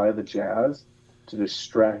like by the Jazz, to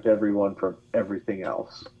distract everyone from everything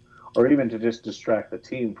else, or even to just distract the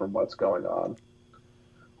team from what's going on.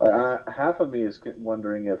 Half of me is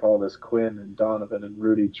wondering if all this Quinn and Donovan and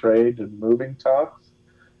Rudy trade and moving talks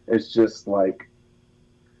is just like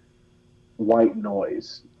white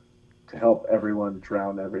noise to help everyone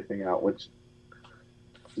drown everything out, which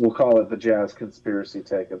we'll call it the Jazz conspiracy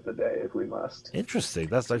take of the day if we must. Interesting.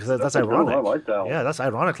 That's ironic. I like that one. Yeah, that's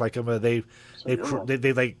ironic. Like they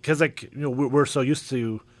like because like we're so used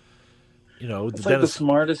to it's like the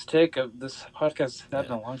smartest take of this podcast has had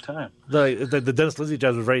in a long time. The Dennis Lindsay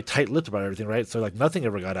Jazz were very tight-lipped about everything, right? So like nothing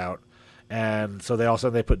ever got out, and so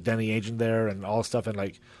they put Danny Ainge in there and all stuff, and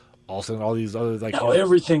like also all these other like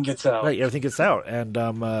everything gets out. Right, everything gets out, and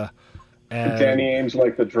Danny Ainge,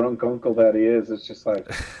 like the drunk uncle that he is, it's just like,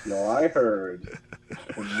 I heard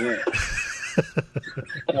from Nick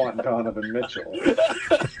want Donovan Mitchell.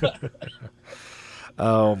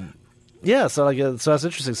 Yeah, so that's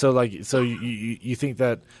interesting. So you think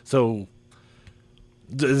that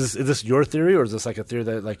is this your theory, or is this like a theory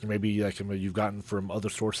that like maybe like you've gotten from other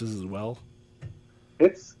sources as well?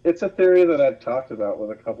 It's a theory that I've talked about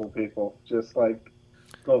with a couple people. Just like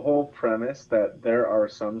the whole premise that there are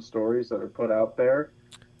some stories that are put out there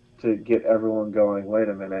to get everyone going, wait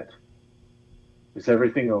a minute, is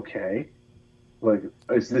everything okay? Like,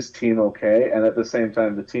 is this team okay? And at the same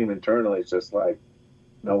time, the team internally is just like,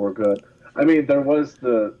 no, we're good. I mean,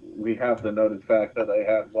 we have the noted fact that they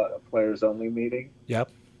had, a players-only meeting Yep.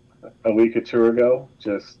 a week or two ago.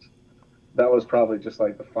 That was probably just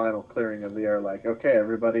like the final clearing of the air. Like, okay,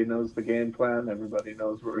 everybody knows the game plan. Everybody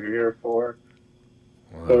knows what we're here for.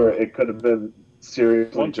 Wow. Or it could have been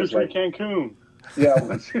seriously 1, 2, just 3, like, Cancun. yeah,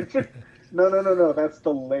 1, 2, 3. No. That's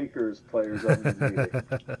the Lakers players-only meeting.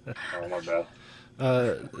 Oh, my bad.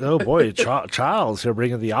 Oh boy, Charles here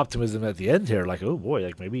bringing the optimism at the end here. Like, oh boy,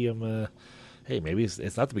 like maybe maybe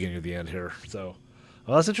it's not the beginning of the end here. So,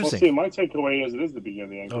 well, that's Well, interesting. see, my takeaway is it is the beginning of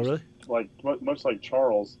the end. Oh, really? Like much like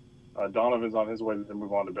Charles, Donovan's on his way to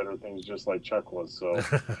move on to better things, just like Chuck was. So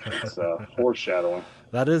it's foreshadowing.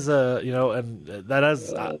 That is, and that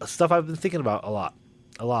is stuff I've been thinking about a lot,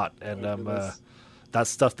 and that's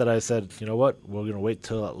stuff that I said. You know what? We're gonna wait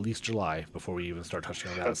till at least July before we even start touching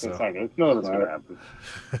on that. That's So, not good. None of it's gonna happen.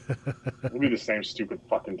 It'll be the same stupid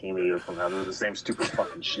fucking team a year from now. They're the same stupid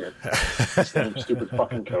fucking shit. The same stupid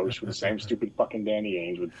fucking coach with the same stupid fucking Danny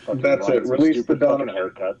Ainge with fucking That's it. Ryan's Release stupid the fucking Donovan.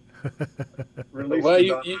 haircut. Well,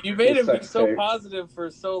 you made him be sex so tape. positive for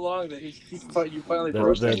so long that you finally The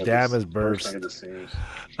broke the it. dam is burst. Bursting at the seams.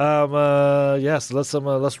 Yes.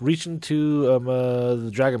 Let's reach into the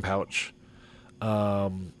dragon pouch.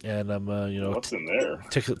 What's in there?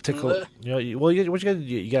 tickle. What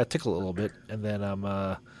you gotta tickle it a little bit, and then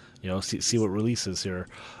see what releases here.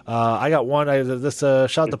 I got one. Shout out It the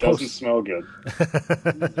doesn't post. smell good.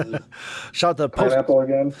 Shout out the post. Pineapple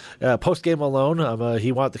again. Post game alone.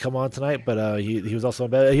 He wanted to come on tonight, but he was also in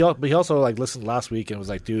bed. He also like listened last week and was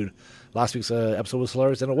like, dude, last week's episode was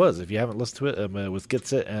hilarious, and it was. If you haven't listened to it, with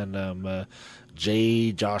Gitsit and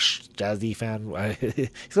Josh Jazzy fan. He's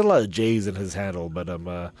got a lot of J's in his handle, but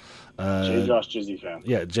J. Josh Jizzy fan.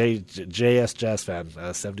 yeah, JS Jazz fan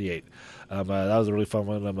 78. That was a really fun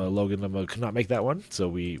one. Logan could not make that one, so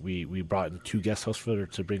we brought in 2 guest hosts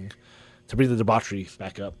to bring the debauchery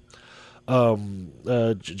back up.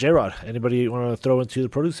 J-Rod, anybody you want to throw into the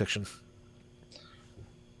produce section?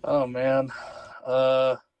 Oh man,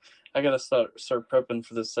 I gotta start prepping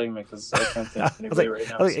for this segment because I can't think of anybody right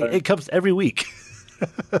now. It comes every week.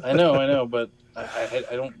 I know, but I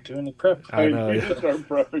don't do any prep. I know. You Yeah. just start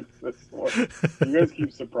prepping this one. You guys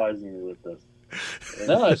keep surprising me with this.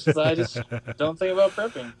 No, I just don't think about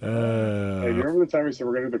prepping. Hey, do you remember the time we said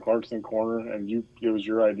we're going to do the Clarkson Corner, and it was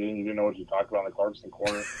your idea, and you didn't know what to talk about in the Clarkson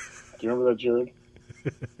Corner? Do you remember that, Jared?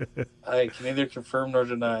 I can neither confirm nor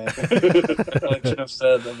deny. I should have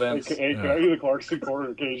said events. Hey, can I do the Clarkson Corner?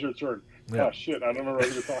 Okay, it's your turn. Yeah. Oh shit, I don't remember what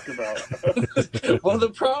you were talking about. Well, the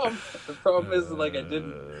problem is like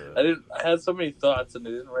I had so many thoughts and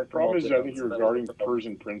I didn't write. The problem is, I think you were guarding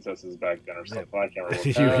Persian princesses back then or something. I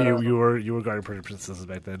can't remember. you were guarding Persian princesses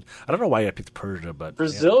back then. I don't know why I picked Persia, but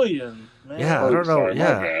Brazilian. Man. Yeah, I don't know. Sorry,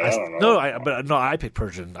 Yeah, my bad. I don't know. I picked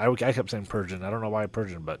Persian. I kept saying Persian. I don't know why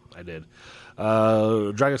Persian, but I did.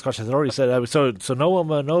 Dragon Scotch has already said so.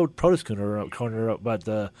 No produce corner, but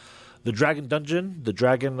the Dragon Dungeon, the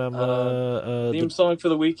Dragon theme song for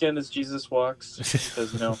the weekend is Jesus Walks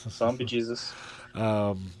because zombie Jesus.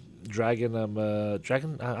 Dragon. I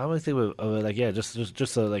want to think of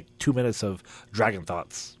just like 2 minutes of Dragon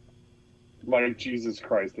thoughts. Like Jesus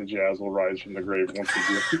Christ, the Jazz will rise from the grave once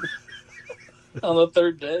again. On the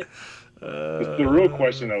third day. The real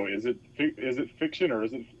question, though, is it fiction or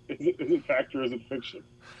is it fact or is it fiction?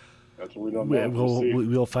 That's what we don't know.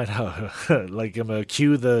 We'll find out. Like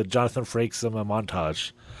cue the Jonathan Frakes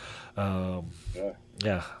montage.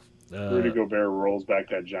 Yeah. Rudy Gobert rolls back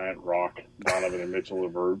that giant rock. Donovan and Mitchell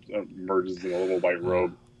emerges in a little white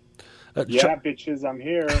robe. Bitches, I'm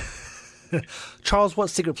here. Charles, what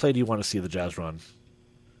secret play do you want to see the Jazz run?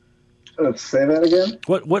 Let's say that again.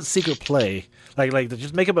 What secret play? Like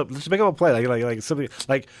just make up a play like something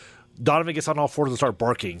like Donovan gets on all fours and start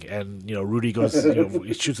barking, and Rudy goes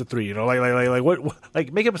shoots a three.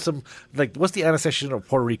 What make up some what's the annexation of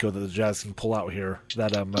Puerto Rico that the Jazz can pull out here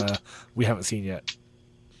that we haven't seen yet?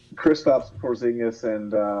 Kristaps Porzingis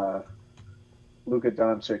and Luka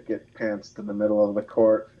Doncic get pantsed in the middle of the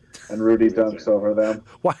court, and Rudy dunks over them.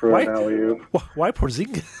 Why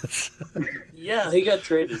Porzingis? Yeah, he got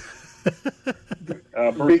traded.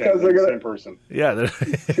 Because they're gonna same person. Yeah,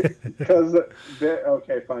 because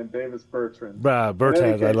okay, fine. Davis Bertrand.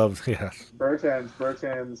 Bertans, I love. Yeah,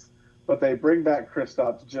 Bertans. But they bring back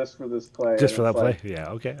Kristaps just for this play. Just for that play. Yeah.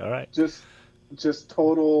 Okay. All right. Just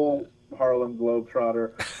total Harlem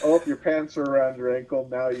Globetrotter. Oh, your pants are around your ankle.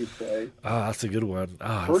 Now you play. Oh, that's a good one.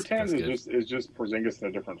 Oh, Bertans is just Porzingis in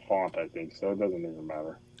a different font, I think. So it doesn't even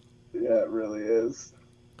matter. Yeah, it really is.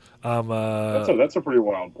 That's a pretty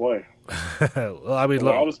wild play. Well, I mean, The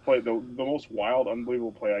wildest play, the most wild,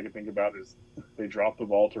 unbelievable play I can think about is they drop the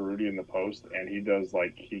ball to Rudy in the post, and he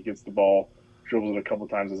gets the ball, dribbles it a couple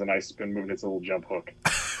times as a nice spin move, and it's a little jump hook.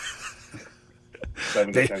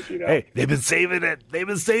 7 to 10 feet out. Hey, they've been saving it. I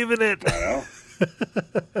know.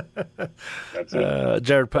 That's it.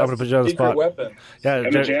 Jared, I'm going to put you on the Secret spot. weapon. Yeah,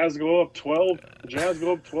 And Jared, the Jazz go up 12. The Jazz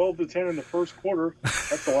go up 12 to 10 in the first quarter.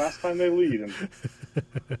 That's the last time they lead. And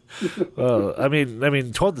well, I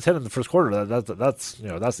mean, 12 to 10 in the first quarter.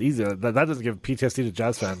 That's easy. That doesn't give PTSD to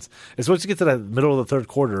Jazz fans. It's once you get to the middle of the third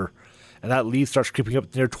quarter, and that lead starts creeping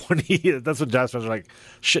up near 20. That's when Jazz fans are like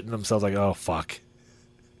shitting themselves, like, oh fuck,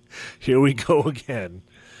 here we go again.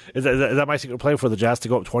 Is that my secret play for the Jazz to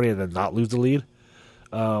go up 20 and then not lose the lead?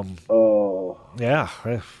 Yeah. Well,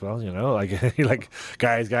 like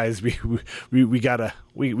guys, we gotta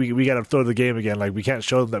throw the game again. Like we can't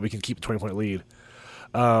show them that we can keep a 20-point lead.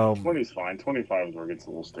 20 is fine. 25 is where it gets a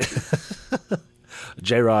little sticky.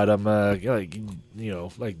 J-Rod,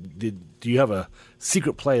 do you have a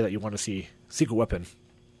secret play that you want to see? Secret weapon?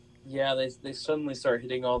 Yeah, they suddenly start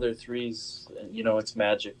hitting all their threes. It's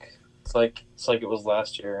magic. It's like it was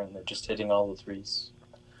last year, and they're just hitting all the threes.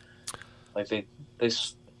 Like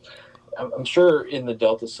I'm sure in the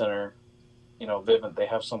Delta Center, Vivint, they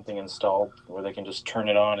have something installed where they can just turn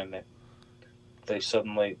it on, and they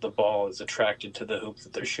suddenly the ball is attracted to the hoop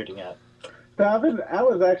that they're shooting at. I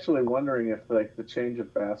was actually wondering if the change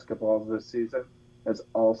of basketballs this season has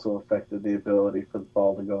also affected the ability for the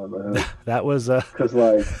ball to go in the hoop. That was because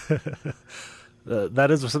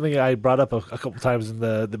that is something I brought up a couple times in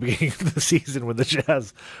the beginning of the season when the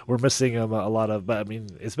Jazz were missing a lot of. But I mean,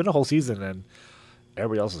 it's been a whole season and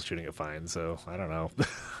everybody else is shooting it fine. So I don't know.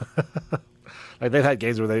 Like they've had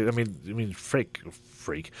games where freak.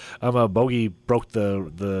 Bogey broke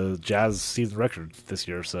the Jazz season record this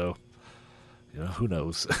year. So who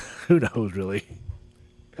knows? Who knows really?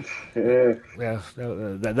 Yeah,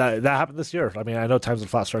 that happened this year. I mean, I know time's a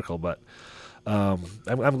flat circle, but I'm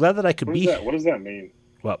glad that I could be. What does that mean?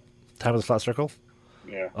 What? Time is a flat circle?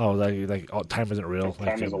 Yeah. Oh, time isn't real.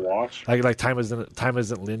 Time is a wash. Like time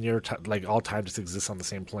isn't linear. Like all time just exists on the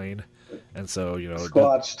same plane, and so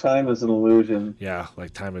Squatch, time is an illusion. Yeah,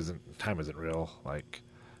 like time isn't real. Like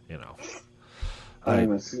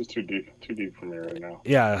This is too deep for me right now.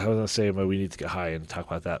 Yeah, I was gonna say, but we need to get high and talk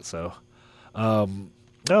about that. So,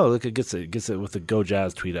 no, look, it gets it with the Go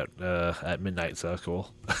Jazz tweet at midnight. So that's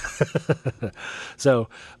cool. So,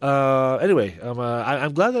 anyway,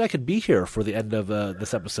 I'm glad that I could be here for the end of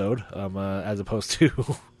this episode, as opposed to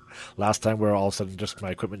last time where all of a sudden just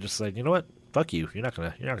my equipment just said, you know what, fuck you, you're not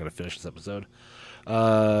gonna finish this episode.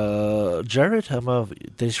 Jared,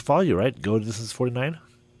 they should follow you, right? Go to This Is 49.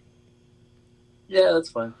 Yeah, that's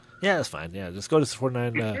fine. Yeah, that's fine. Yeah, just go to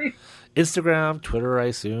 49 Instagram, Twitter, I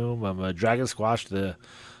assume. Dragon Squash, the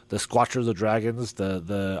Squatchers of Dragons.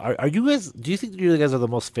 Are you guys? Do you think you guys are the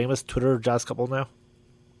most famous Twitter Jazz couple now?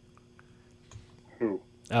 Who?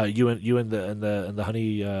 You and the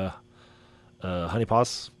honey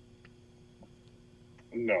paws.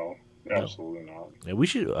 No, absolutely not. Yeah, we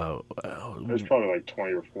should. There's probably like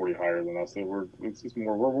 20 or 40 higher than us. We're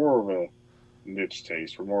more of a niche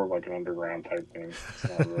taste. We're more of like an underground type thing. It's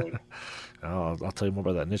not really. I'll tell you more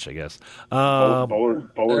about that niche, I guess. Bowler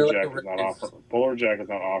Jack is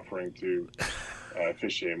not offering to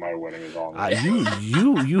officiate my wedding as long as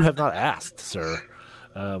you have not asked, sir.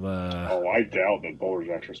 I doubt that Bowler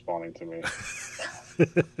Jack's responding to me.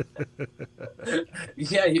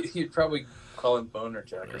 Yeah, you'd probably call him Boner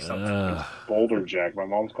Jack or something. Boulder Jack. My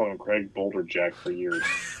mom's called him Craig Boulder Jack for years.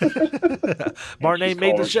 Marnay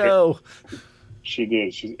made the show. She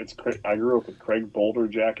did. I grew up with Craig Boulder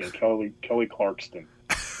Jack and Kelly Clarkston.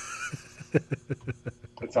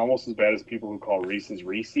 It's almost as bad as people who call Reese's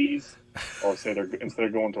Reese's, or say instead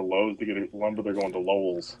of going to Lowe's to get lumber, they're going to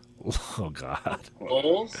Lowell's. Oh God.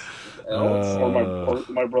 Lowell's? Or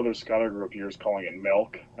my brother Skylar grew up years calling it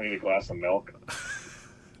milk. I need a glass of milk.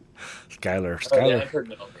 Skylar. Oh, yeah, I heard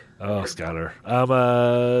milk. Oh, Skylar.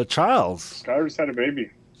 Charles. Skylar just had a baby.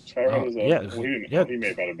 Skylar was he may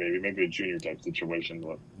have had a baby, maybe a junior type situation,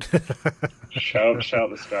 but shout out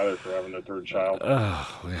to Skylar for having their third child.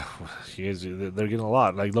 Oh, yeah. They're getting a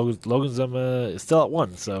lot. Like Logan's still at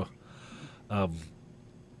one, so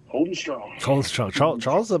holding strong.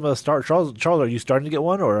 Charles, are you starting to get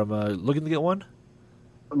one, or am I looking to get one?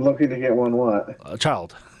 I'm looking to get one. What? A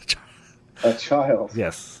child. A child.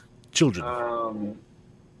 Yes. Children.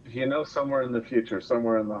 Somewhere in the future,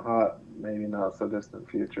 somewhere in the hot, maybe not so distant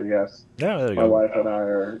future, yes. Yeah, My wife and I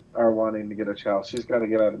are wanting to get a child. She's got to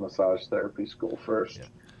get out of massage therapy school first.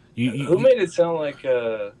 Who made it sound like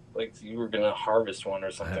you were gonna harvest one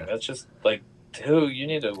or something? That's just like, dude, you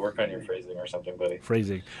need to work on your phrasing or something, buddy.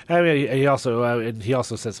 Phrasing. I mean, he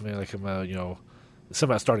also said something like him, something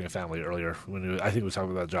about starting a family earlier. I think he was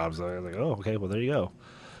talking about jobs. I was like, oh, okay, well, there you go.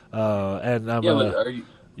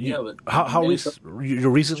 You're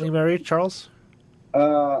recently married, Charles?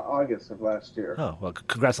 August of last year. Oh, well,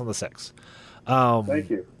 congrats on the sex. Thank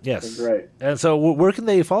you. Yes. It's been great. And so, where can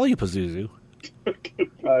they follow you, Pazuzu?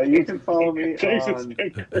 You can follow me on...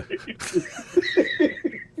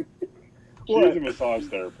 She's a massage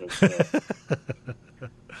therapist. So.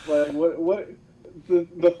 Like, what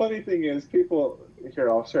the funny thing is, people...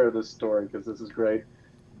 Here, I'll share this story because this is great.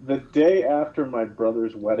 The day after my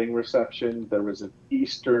brother's wedding reception, there was an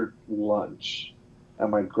Easter lunch at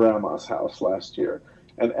my grandma's house last year.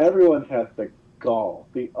 And everyone had the gall,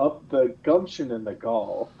 the gumption and the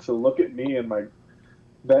gall to look at me and my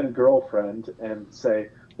then girlfriend and say,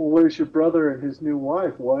 well, where's your brother and his new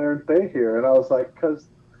wife? Why aren't they here? And I was like,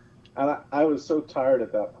 I was so tired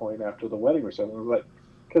at that point after the wedding reception. I was like,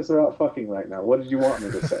 because they're out fucking right now. What did you want me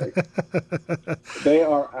to say? They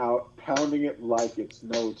are out pounding it like it's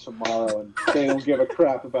no tomorrow, and they don't give a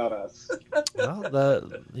crap about us. Well,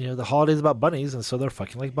 the holiday's about bunnies, and so they're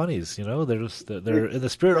fucking like bunnies. They're in the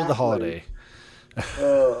spirit of the holiday.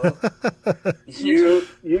 You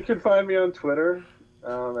can find me on Twitter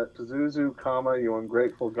at Pazuzu, you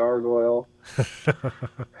ungrateful gargoyle.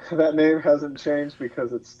 That name hasn't changed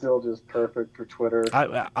because it's still just perfect for Twitter.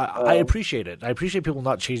 I appreciate it. I appreciate people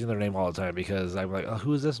not changing their name all the time because I'm like, oh,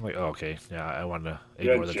 who is this? I'm like, oh, okay, yeah, I want to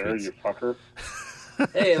ignore the Jared, tweets. you fucker.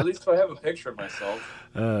 Hey, at least I have a picture of myself.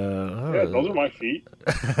 Yeah, those are my feet.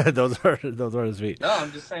 those are his feet. No,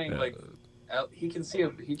 I'm just saying, like, he can see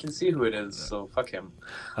who it is, so fuck him.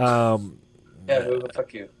 Yeah,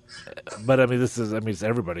 fuck you. But I mean, it's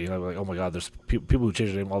everybody. I'm like, oh my god, there's people who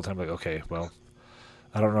change their name all the time. Like, okay, well,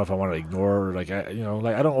 I don't know if I want to ignore, I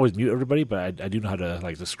don't always mute everybody, but I do know how to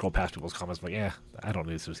just scroll past people's comments. I'm like, yeah, I don't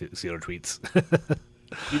need to see their tweets.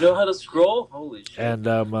 You know how to scroll? Holy shit! And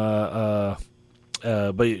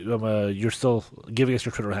you're still giving us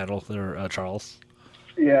your Twitter handle there, Charles.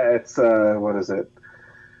 Yeah, it's what is it?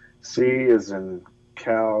 C is in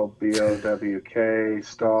Cal, BOWK,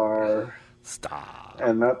 star.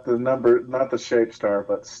 And not the shape star,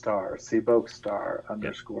 but star. Seaboke star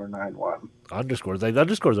 _91. Underscores. The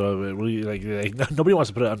underscores are really nobody wants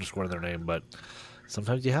to put an underscore in their name, but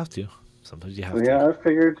sometimes you have to. Yeah, I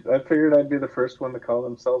figured I'd be the first one to call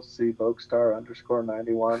themselves Seaboke star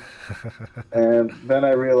 _91. And then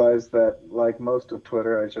I realized that, like most of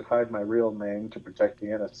Twitter, I should hide my real name to protect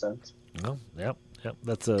the innocent. Oh, yep.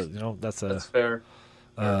 That's fair.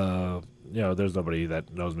 There's nobody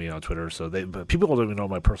that knows me on Twitter, so but people don't even know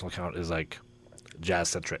my personal account is jazz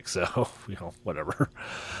centric, so whatever.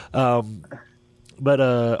 I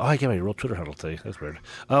can't make a real Twitter handle today. That's weird.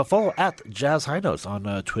 Follow at Jazz High Notes on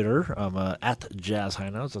Twitter. At Jazz High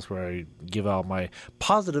Notes. That's where I give out my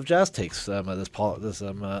positive jazz takes. This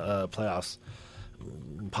playoffs.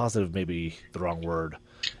 Positive, maybe the wrong word.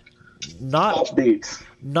 Not upbeat.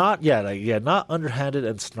 Not underhanded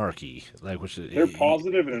and snarky. They're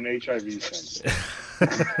positive in an HIV sense.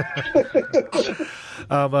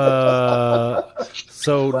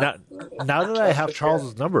 So now that I have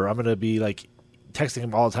Charles's number, I'm gonna be texting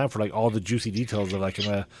him all the time for all the juicy details of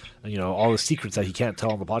all the secrets that he can't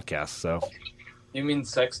tell on the podcast. So you mean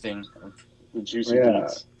sexting? The juicy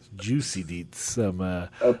deets. Juicy deets.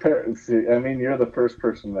 I mean, you're the first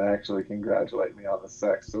person to actually congratulate me on the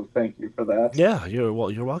sex, so thank you for that. Yeah, you're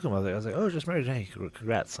welcome. I was like, oh, just married. Hey,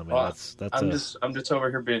 congrats. I mean, that's. I'm just over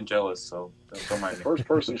here being jealous, so don't mind me. First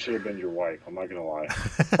person should have been your wife. I'm not gonna lie.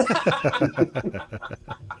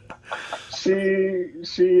 She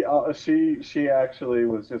actually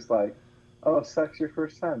was just like, oh, sex your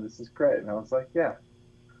first time. This is great, and I was like, yeah.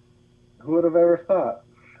 Who would have ever thought?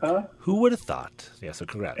 Huh? Who would have thought? Yeah, so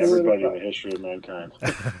congrats. Everybody in the history of mankind.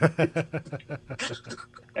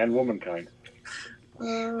 And womankind.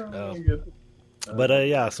 So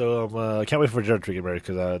I can't wait for Jared to get married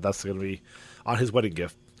because that's going to be on his wedding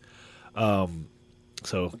gift. So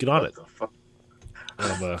get on it.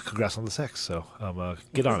 Congrats on the sex. So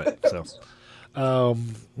get on it. So.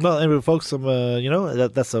 Well, anyway, folks,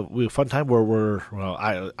 that's a fun time where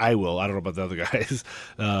I will. I don't know about the other guys.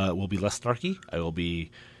 We'll be less snarky. I will be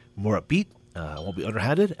more upbeat. I won't be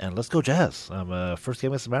underhanded. And let's go Jazz. First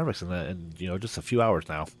game against the Mavericks in just a few hours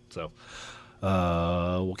now. So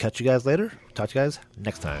we'll catch you guys later. Talk to you guys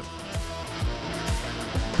next time.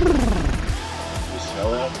 You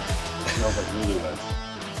smell that? It smells like newlyweds.